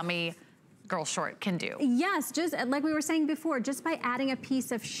a Yummie girl short can do. Yes, just like we were saying before, just by adding a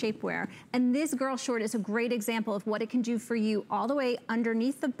piece of shapewear. And this girl short is a great example of what it can do for you all the way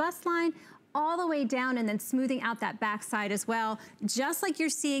underneath the bust line, all the way down, and then smoothing out that backside as well, just like you're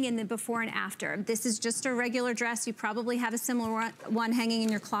seeing in the before and after. This is just a regular dress. You probably have a similar one hanging in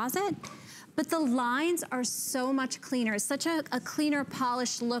your closet. But the lines are so much cleaner. It's such a cleaner,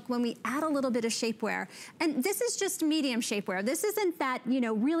 polished look when we add a little bit of shapewear. And this is just medium shapewear. This isn't that, you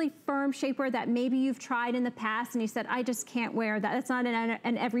know, really firm shapewear that maybe you've tried in the past and you said, I just can't wear that. That's not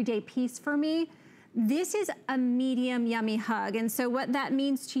an everyday piece for me. This is a medium Yummie hug. And so what that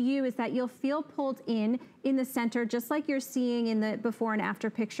means to you is that you'll feel pulled in the center, just like you're seeing in the before and after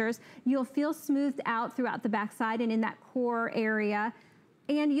pictures. You'll feel smoothed out throughout the backside and in that core area.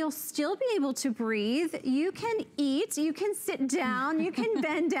 And you'll still be able to breathe. You can eat, you can sit down, you can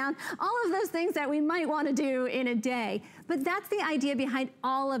bend down, all of those things that we might want to do in a day. But that's the idea behind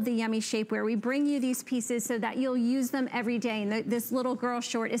all of the Yummie shapewear. We bring you these pieces so that you'll use them every day. And this little girl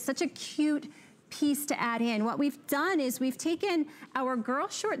short is such a cute piece to add in. What we've done is we've taken our girl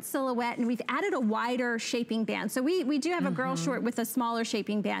short silhouette and we've added a wider shaping band. So we do have a girl short with a smaller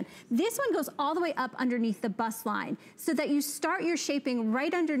shaping band. This one goes all the way up underneath the bust line so that you start your shaping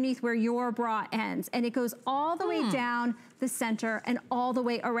right underneath where your bra ends, and it goes all the way down the center and all the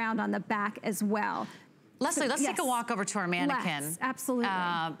way around on the back as well. Leslie, let's take a walk over to our mannequin. Let's, absolutely.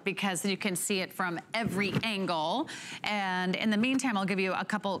 Because you can see it from every angle. And in the meantime, I'll give you a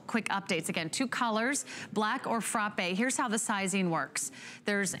couple quick updates. Again, 2 colors, black or frappe. Here's how the sizing works.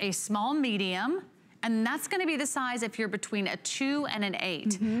 There's a small medium, and that's gonna be the size if you're between a 2 and an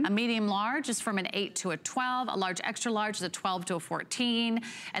 8. A medium large is from an 8 to a 12. A large extra large is a 12 to a 14.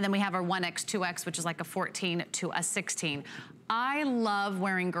 And then we have our 1X, 2X, which is like a 14 to a 16. I love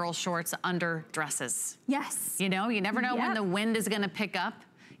wearing girl shorts under dresses. Yes. You know, you never know when the wind is gonna pick up.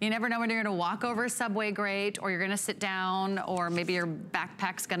 You never know when you're gonna walk over a subway grate, or you're gonna sit down, or maybe your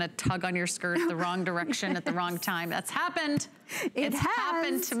backpack's gonna tug on your skirt the wrong direction at the wrong time. That's happened. It's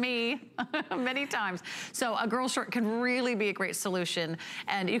happened to me many times. So a girl short can really be a great solution.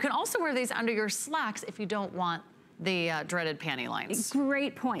 And you can also wear these under your slacks if you don't want the dreaded panty lines.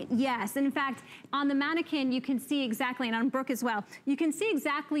 Great point, yes. And in fact, on the mannequin, you can see exactly, and on Brooke as well, you can see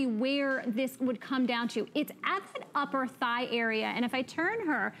exactly where this would come down to. It's at that upper thigh area, and if I turn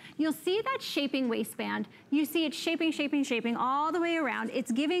her, you'll see that shaping waistband. You see it shaping, shaping, shaping all the way around.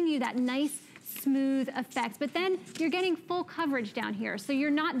 It's giving you that nice, smooth effect, but then you're getting full coverage down here. So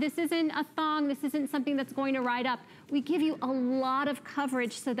you're not, this isn't a thong, this isn't something that's going to ride up. We give you a lot of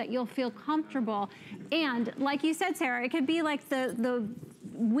coverage so that you'll feel comfortable. And like you said, Sarah, it could be like the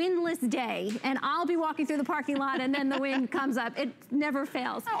windless day, and I'll be walking through the parking lot and then the wind comes up. It never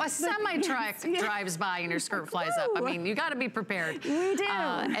fails. Oh, a semi-truck drives by and your skirt flies up. I mean, you gotta be prepared. We do.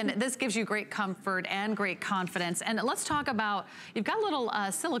 And this gives you great comfort and great confidence. And let's talk about, you've got a little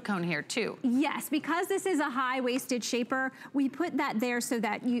silicone here too. Yes, because this is a high-waisted shaper, we put that there so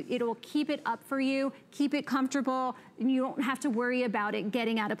that it'll keep it up for you, keep it comfortable, and you don't have to worry about it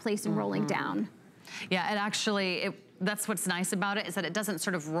getting out of place and rolling down. Yeah, and actually, that's what's nice about it, is that it doesn't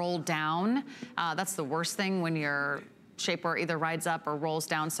sort of roll down. That's the worst thing when your shapewear either rides up or rolls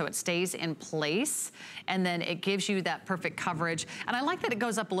down, so it stays in place, and then it gives you that perfect coverage. And I like that it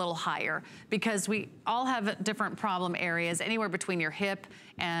goes up a little higher, because we all have different problem areas, anywhere between your hip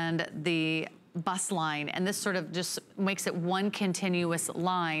and the bust line, and this sort of just makes it one continuous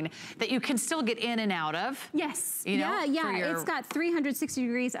line that you can still get in and out of. Yes, you know, it's got 360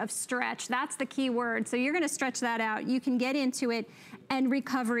 degrees of stretch. That's the key word. So you're gonna stretch that out. You can get into it and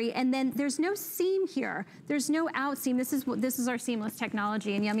recovery, and then there's no seam here. There's no out seam. This is our seamless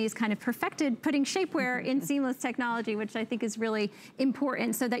technology, and Yummie has kind of perfected putting shapewear in seamless technology, which I think is really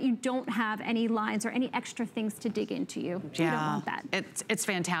important, so that you don't have any lines or any extra things to dig into you. Yeah, you don't want that. It's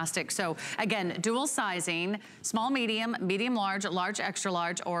fantastic. So again, dual sizing, small, medium, medium large, large extra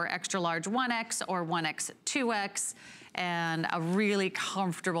large, or extra large 1X or 1X 2X. And a really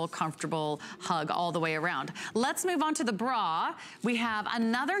comfortable hug all the way around. Let's move on to the bra. We have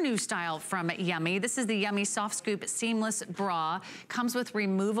another new style from Yummie. This is the Yummie Soft Scoop Seamless Bra. Comes with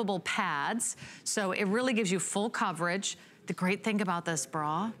removable pads, so it really gives you full coverage. The great thing about this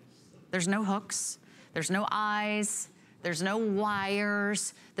bra, there's no hooks, there's no eyes, There's no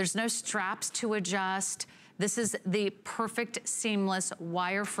wires. There's no straps to adjust. This is the perfect seamless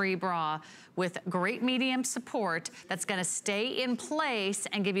wire-free bra with great medium support that's gonna stay in place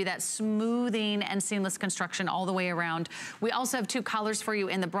and give you that smoothing and seamless construction all the way around. We also have 2 colors for you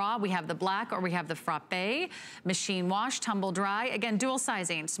in the bra. We have the black or we have the frappe, machine wash, tumble dry. Again, dual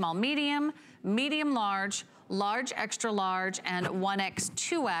sizing, small, medium, medium, large, large, extra large, and 1X,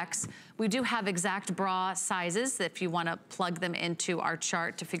 2X. We do have exact bra sizes if you wanna plug them into our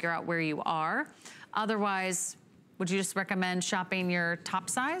chart to figure out where you are. Otherwise, would you just recommend shopping your top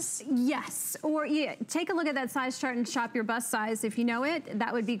size? Yes, or yeah, take a look at that size chart and shop your bust size. If you know it,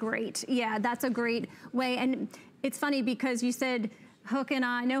 that would be great. Yeah, that's a great way. And it's funny because you said hook and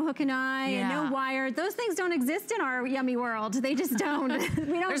eye, no hook and eye, and no wire. Those things don't exist in our Yummie world. They just don't.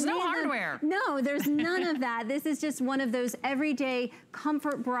 There's no hardware. No, there's none of that. This is just one of those everyday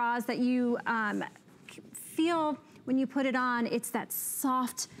comfort bras that you feel when you put it on. It's that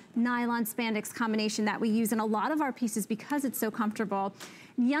soft nylon spandex combination that we use in a lot of our pieces because it's so comfortable.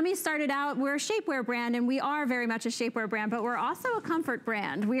 Yummie started out, we're a shapewear brand, and we are very much a shapewear brand, but we're also a comfort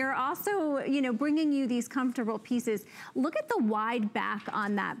brand. We are also, you know, bringing you these comfortable pieces. Look at the wide back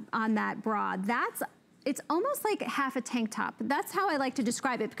on that bra. It's almost like half a tank top. That's how I like to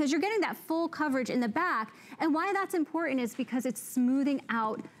describe it, because you're getting that full coverage in the back. And why that's important is because it's smoothing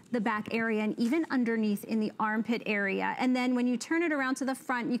out the back area and even underneath in the armpit area. And then when you turn it around to the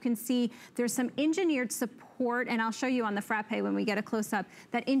front, you can see there's some engineered support, and I'll show you on the frappe when we get a close-up,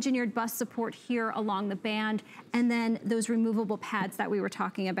 that engineered bust support here along the band, and then those removable pads that we were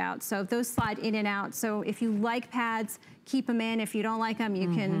talking about. So those slide in and out. So if you like pads, keep them in. If you don't like them,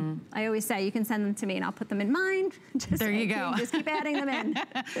 you can, I always say, you can send them to me and I'll put them in mine. There you go. Just keep adding them in.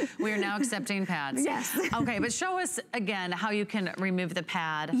 We are now accepting pads. Yes. Okay, but show us again how you can remove the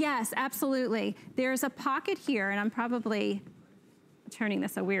pad. Yes, absolutely. There's a pocket here, and I'm probably turning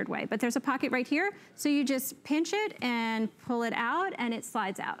this a weird way, but there's a pocket right here. So you just pinch it and pull it out and it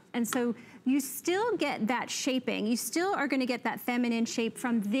slides out. And so you still get that shaping. You still are gonna get that feminine shape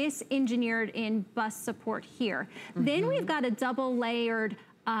from this engineered in bust support here. Then we've got a double layered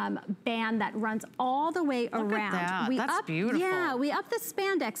band that runs all the way around. Look at that. That's beautiful. Yeah, we up the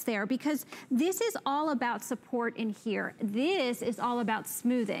spandex there because this is all about support in here. This is all about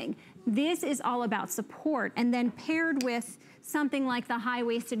smoothing. This is all about support. And then paired with something like the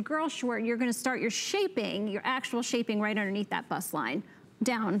high-waisted girl short, you're gonna start your shaping, your actual shaping right underneath that bust line,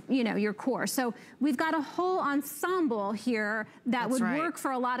 down, you know, your core. So we've got a whole ensemble here that would work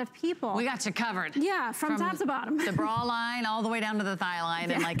for a lot of people. We got you covered. Yeah, from top to bottom. The bra line all the way down to the thigh line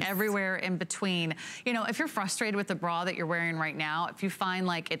and like everywhere in between. You know, if you're frustrated with the bra that you're wearing right now, if you find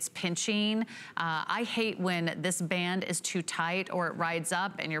like it's pinching, I hate when this band is too tight or it rides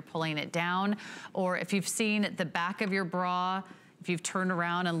up and you're pulling it down, or if you've seen the back of your bra, if you've turned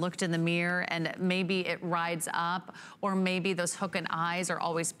around and looked in the mirror and maybe it rides up, or maybe those hook and eyes are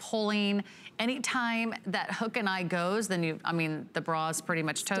always pulling. Anytime that hook and eye goes, then I mean, the bra is pretty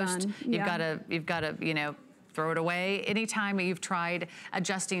much toast. You've gotta, you know, throw it away. Anytime you've tried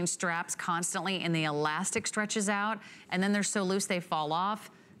adjusting straps constantly and the elastic stretches out and then they're so loose they fall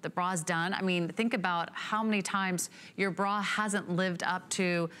off, the bra's done. I mean, think about how many times your bra hasn't lived up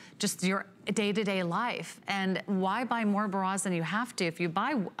to just your day-to-day life. And why buy more bras than you have to? If you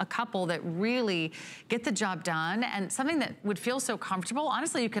buy a couple that really get the job done and something that would feel so comfortable,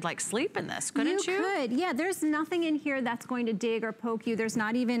 honestly, you could like sleep in this, couldn't you? You could, yeah. There's nothing in here that's going to dig or poke you. There's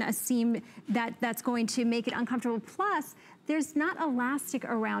not even a seam that's going to make it uncomfortable. Plus, there's not elastic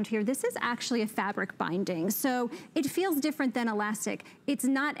around here. This is actually a fabric binding, so it feels different than elastic. It's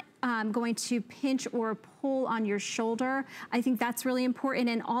not going to pinch or pull on your shoulder. I think that's really important,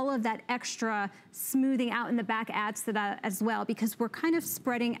 and all of that extra smoothing out in the back adds to that as well, because we're kind of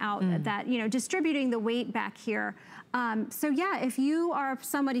spreading out that, you know, distributing the weight back here. So yeah, if you are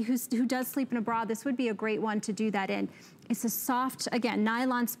somebody who does sleep in a bra, this would be a great one to do that in. It's a soft, again,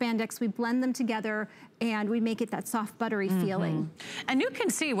 nylon spandex. We blend them together and we make it that soft, buttery feeling. And you can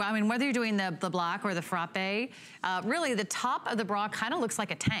see, well, I mean, whether you're doing the black or the frappe, really the top of the bra kind of looks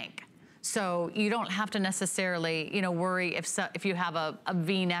like a tank. So you don't have to necessarily, you know, worry if you have a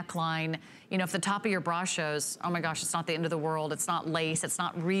V neckline. You know, if the top of your bra shows, oh my gosh, it's not the end of the world. It's not lace. It's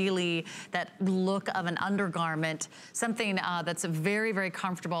not really that look of an undergarment. Something that's very, very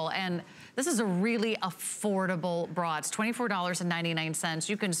comfortable. And this is a really affordable bra. It's $24.99.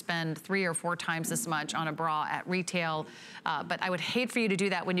 You can spend 3 or 4 times this much on a bra at retail. But I would hate for you to do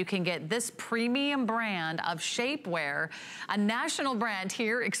that when you can get this premium brand of shapewear, a national brand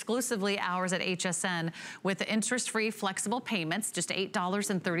here, exclusively ours at HSN, with interest-free flexible payments, just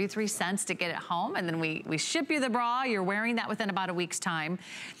 $8.33 to get it home, and then we ship you the bra. You're wearing that within about a week's time.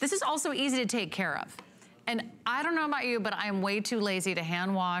 This is also easy to take care of. And I don't know about you, but I am way too lazy to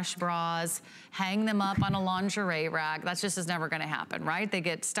hand wash bras, hang them up on a lingerie rack. That's just is never gonna happen, right? They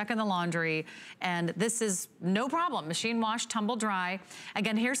get stuck in the laundry, and this is no problem. Machine wash, tumble dry.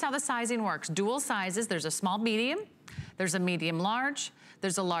 Again, here's how the sizing works. Dual sizes, there's a small medium, there's a medium large,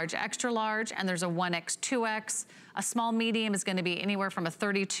 there's a large extra large, and there's a 1X, 2X. A small medium is gonna be anywhere from a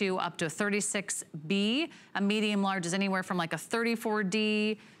 32 up to a 36B. A medium large is anywhere from like a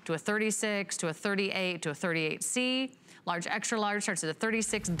 34D to a 36 to a 38 to a 38C. Large extra large starts at a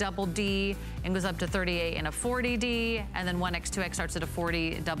 36 double D and goes up to 38 and a 40D, and then 1X, 2X starts at a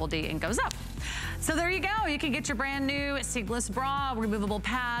 40 double D and goes up. So there you go. You can get your brand new seamless bra, removable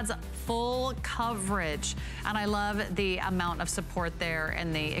pads, full coverage. And I love the amount of support there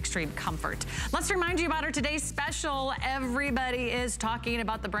and the extreme comfort. Let's remind you about our today's special. Everybody is talking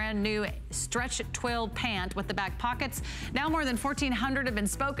about the brand new stretch twill pant with the back pockets. Now more than 1,400 have been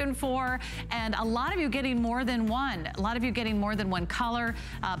spoken for, and a lot of you getting more than one. A lot of you getting more than one color,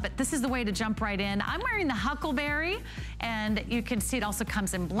 but this is the way to jump right in. I'm wearing the Huckleberry, and you can see it also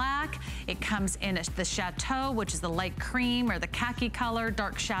comes in black. It comes in the Chateau, which is the light cream or the khaki color.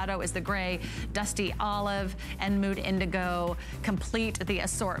 Dark Shadow is the gray. Dusty Olive and Mood Indigo complete the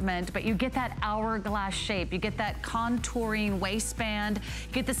assortment, but you get that hourglass shape. You get that contouring waistband.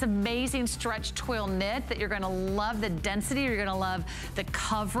 You get this amazing stretch twill knit that you're gonna love the density. You're gonna love the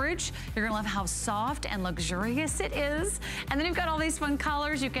coverage. You're gonna love how soft and luxurious it is. And then you've got all these fun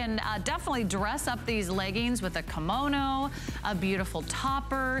colors. You can definitely dress up these leggings with a kimono, a beautiful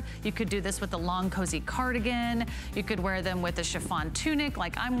topper. You could do this with a long cozy cardigan. You could wear them with a chiffon tunic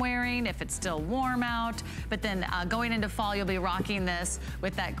like I'm wearing if it's still warm out. But then going into fall, you'll be rocking this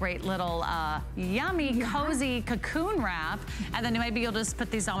with that great little Yummie cozy cocoon wrap. And then maybe you'll just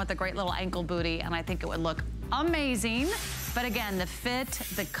put these on with a great little ankle booty, and I think it would look amazing. But again, the fit,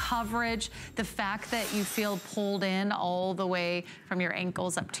 the coverage, the fact that you feel pulled in all the way from your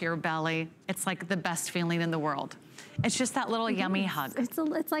ankles up to your belly, it's like the best feeling in the world. It's just that little Yummie hug. It's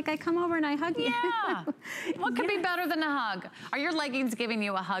like I come over and I hug you. Yeah. What could be better than a hug? Are your leggings giving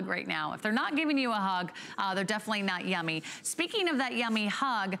you a hug right now? If they're not giving you a hug, they're definitely not Yummie. Speaking of that Yummie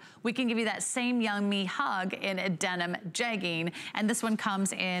hug, we can give you that same Yummie hug in a denim jegging. And this one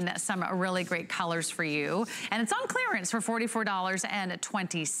comes in some really great colors for you. And it's on clearance for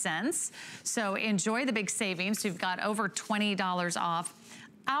 $44.20. So enjoy the big savings. We've got over $20 off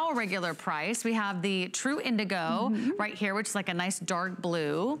our regular price. We have the True Indigo right here, which is like a nice dark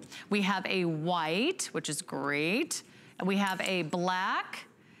blue. We have a white, which is great. We have a black,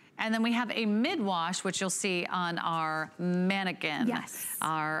 and then we have a mid-wash, which you'll see on our mannequin. Yes.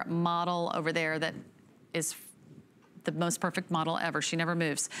 Our model over there that is the most perfect model ever. She never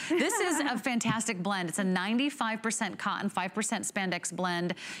moves. This is a fantastic blend. It's a 95% cotton, 5% spandex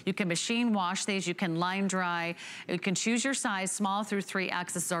blend. You can machine wash these. You can line dry. You can choose your size, small through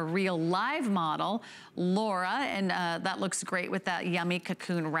 3X. This is our real live model, Laura, and that looks great with that Yummie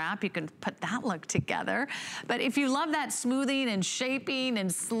cocoon wrap. You can put that look together. But if you love that smoothing and shaping and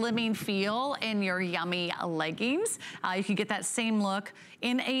slimming feel in your Yummie leggings, you can get that same look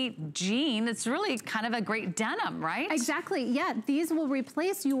in a jean. It's really kind of a great denim, right? Exactly, yeah. These will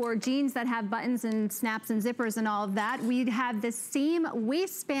replace your jeans that have buttons and snaps and zippers and all of that. We'd have the same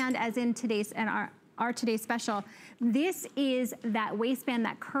waistband as in today's and our today's special. This is that waistband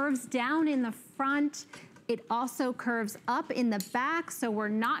that curves down in the front. It also curves up in the back, so we're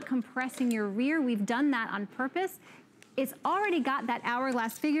not compressing your rear. We've done that on purpose. It's already got that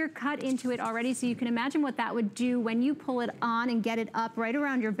hourglass figure cut into it already, so you can imagine what that would do when you pull it on and get it up right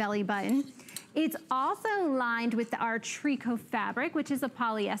around your belly button. It's also lined with our tricot fabric, which is a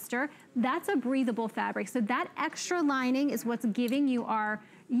polyester. That's a breathable fabric. So that extra lining is what's giving you our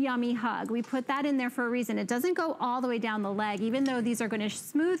Yummie hug. We put that in there for a reason. It doesn't go all the way down the leg, even though these are gonna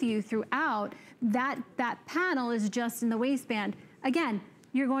smooth you throughout. That panel is just in the waistband. Again,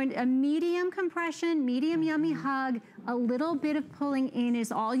 you're going to a medium compression, medium Yummie hug, a little bit of pulling in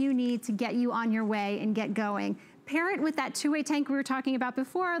is all you need to get you on your way and get going. Pair it with that two-way tank we were talking about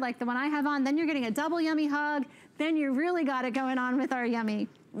before, like the one I have on, then you're getting a double Yummie hug, then you really got it going on with our Yummie.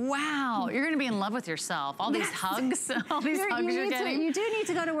 Wow, you're gonna be in love with yourself. All these hugs, all these hugs you're getting. You do need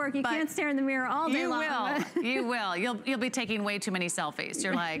to go to work. You can't stare in the mirror all day long. You will. You'll be taking way too many selfies.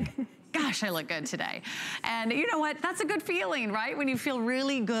 You're like, gosh, I look good today. And you know what? That's a good feeling, right? When you feel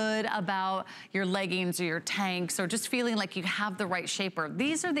really good about your leggings or your tanks or just feeling like you have the right shapewear.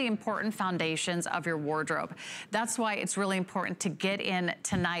 These are the important foundations of your wardrobe. That's why it's really important to get in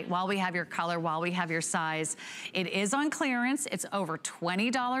tonight while we have your color, while we have your size. It is on clearance. It's over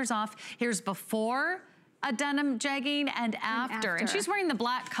 $20 off. Here's before a denim jegging and after. And she's wearing the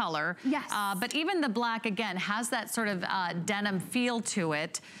black color. Yes. But even the black, again, has that sort of denim feel to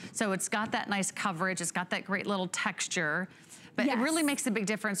it. So it's got that nice coverage. It's got that great little texture. But it really makes a big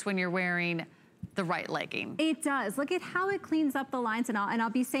difference when you're wearing the right legging. It does. Look at how it cleans up the lines and I'll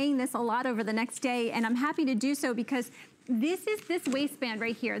be saying this a lot over the next day, and I'm happy to do so because this is this waistband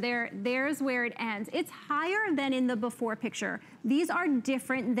right here. There's where it ends. It's higher than in the before picture. These are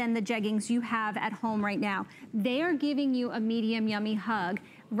different than the jeggings you have at home right now. They are giving you a medium Yummie hug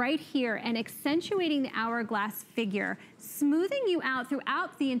right here and accentuating the hourglass figure, smoothing you out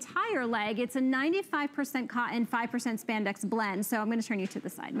throughout the entire leg. It's a 95% cotton, 5% spandex blend. So I'm gonna turn you to the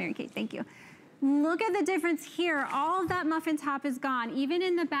side, Mary Kate, thank you. Look at the difference here. All of that muffin top is gone. Even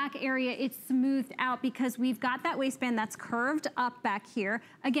in the back area, it's smoothed out because we've got that waistband that's curved up back here.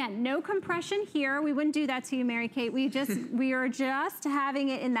 Again, no compression here. We wouldn't do that to you, Mary Kate. We are just having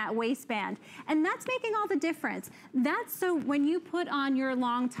it in that waistband. And that's making all the difference. That's so when you put on your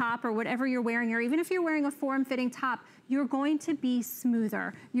long top or whatever you're wearing, or even if you're wearing a form-fitting top, you're going to be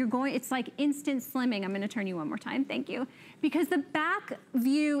smoother. It's like instant slimming. I'm gonna turn you one more time, thank you. Because the back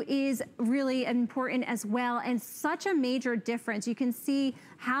view is really important as well, and such a major difference. You can see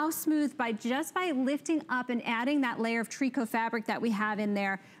how smooth just by lifting up and adding that layer of tricot fabric that we have in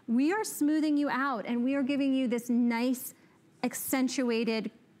there, we are smoothing you out and we are giving you this nice,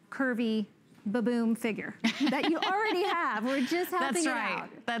 accentuated, curvy, ba-boom figure that you already have. We're just helping it out.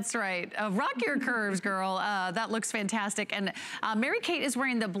 That's right. Rock your curves, girl. That looks fantastic. And Mary Kate is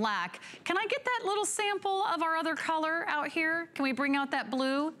wearing the black. Can I get that little sample of our other color out here? Can we bring out that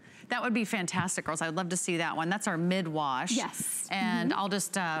blue? That would be fantastic, girls. I'd love to see that one. That's our mid-wash. Yes. And I'll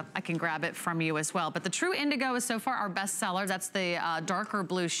just, I can grab it from you as well. But the True Indigo is so far our best seller. That's the darker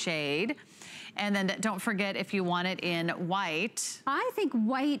blue shade. And then don't forget, if you want it in white. I think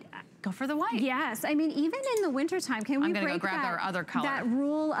white, go for the white. Yes, I mean, even in the wintertime, can we break go grab our other color. That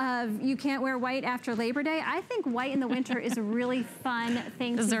rule of you can't wear white after Labor Day? I think white in the winter is a really fun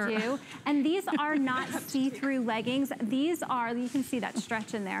thing to do. And these are not see-through leggings. These are, you can see that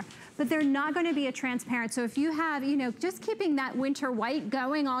stretch in there, but they're not gonna be a transparent. So if you have, you know, just keeping that winter white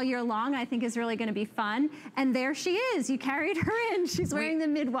going all year long, I think is really gonna be fun. And there she is, you carried her in. She's wearing the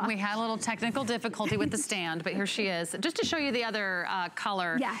mid-wash. We had a little technical difficulty with the stand, but here she is. Just to show you the other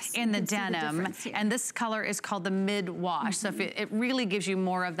color in the denim, and this color is called the mid-wash. So if it really gives you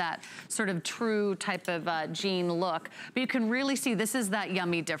more of that sort of true type of jean look. But you can really see this is that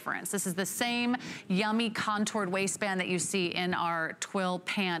Yummie difference. This is the same Yummie contoured waistband that you see in our twill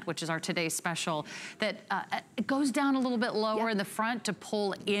pant, which is our today's special, that it goes down a little bit lower in the front to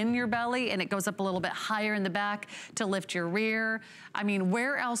pull in your belly, and it goes up a little bit higher in the back to lift your rear. I mean,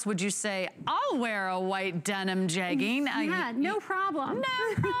 where else would you say, I'll wear a white denim jegging? Yeah, no problem.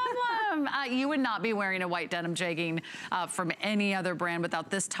 No problem. You would not be wearing a white denim jegging from any other brand without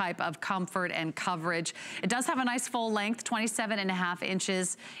this type of comfort and coverage. It does have a nice full length, 27.5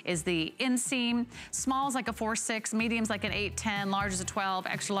 inches is the inseam. Small is like a 4-6, medium's like an 8-10, large is a 12,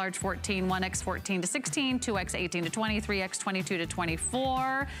 extra large 14, 1X 14 to 16, 2X 18 to 20, 3X 22 to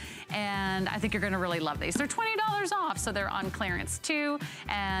 24. And I think you're gonna really love these. They're $20 off, so they're on clearance too.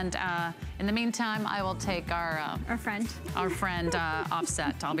 And in the meantime, I will take our friend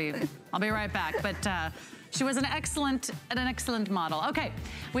Offset. I'll be right back. But she was an excellent model. Okay,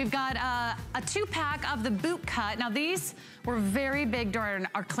 we've got a 2-pack of the boot cut. Now these were very big during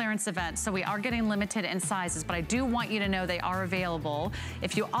our clearance event, so we are getting limited in sizes, but I do want you to know they are available.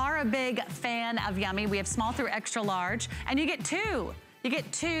 If you are a big fan of Yummie, we have small through extra large, and you get two. You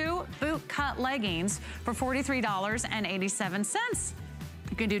get 2 boot cut leggings for $43.87.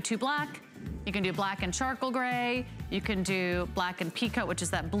 You can do 2 black, you can do black and charcoal gray, you can do black and peacoat, which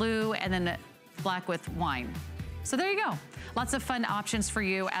is that blue, and then black with wine. So there you go. Lots of fun options for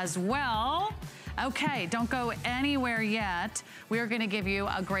you as well. Okay, don't go anywhere yet. We are gonna give you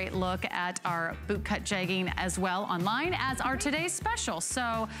a great look at our boot cut jegging as well online as our today's special.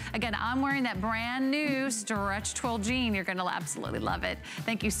 So again, I'm wearing that brand new stretch twill jean. You're gonna absolutely love it.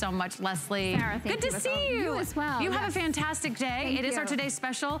 Thank you so much, Leslie. Sarah, good to see you. You as well. You have a fantastic day. It is our today's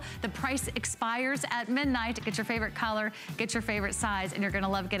special. The price expires at midnight. Get your favorite color, get your favorite size, and you're gonna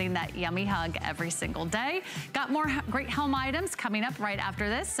love getting that Yummie hug every single day. Got more great home items coming up right after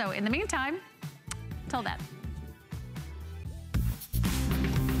this. So in the meantime, till then.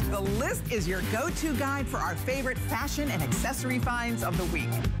 The list is your go-to guide for our favorite fashion and accessory finds of the week.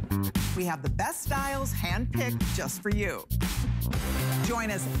 We have the best styles handpicked just for you.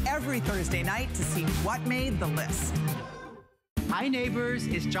 Join us every Thursday night to see what made the list. Hi neighbors,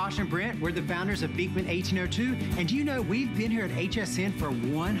 it's Josh and Brent. We're the founders of Beekman 1802. And do you know we've been here at HSN for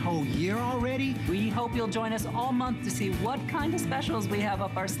 1 whole year already? We hope you'll join us all month to see what kind of specials we have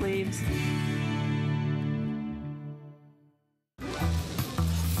up our sleeves.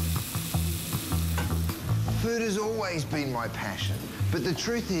 Food has always been my passion. But the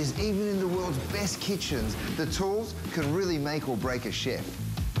truth is, even in the world's best kitchens, the tools can really make or break a chef.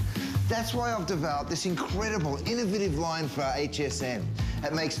 That's why I've developed this incredible, innovative line for HSN.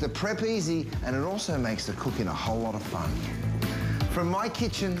 It makes the prep easy, and it also makes the cooking a whole lot of fun. From my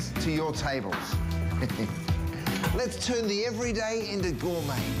kitchens to your tables. Let's turn the everyday into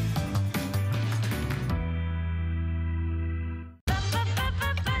gourmet.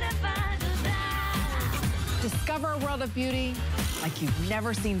 Discover a world of beauty like you've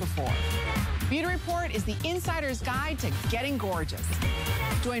never seen before. Beauty Report is the insider's guide to getting gorgeous.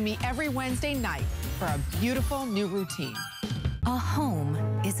 Join me every Wednesday night for a beautiful new routine. A home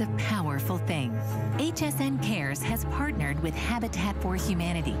is a powerful thing. HSN Cares has partnered with Habitat for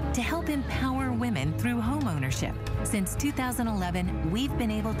Humanity to help empower women through homeownership. Since 2011, we've been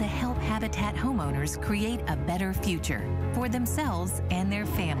able to help Habitat homeowners create a better future for themselves and their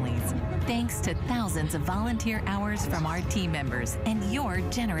families. Thanks to thousands of volunteer hours from our team members and your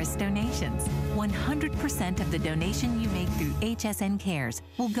generous donations. 100% of the donation you make through HSN Cares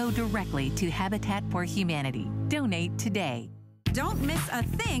will go directly to Habitat for Humanity. Donate today. Don't miss a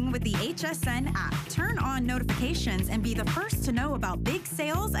thing with the HSN app. Turn on notifications and be the first to know about big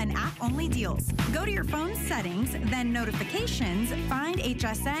sales and app-only deals. Go to your phone's settings, then notifications, find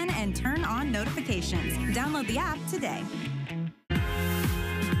HSN, and turn on notifications. Download the app today.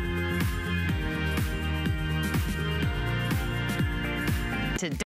 Today.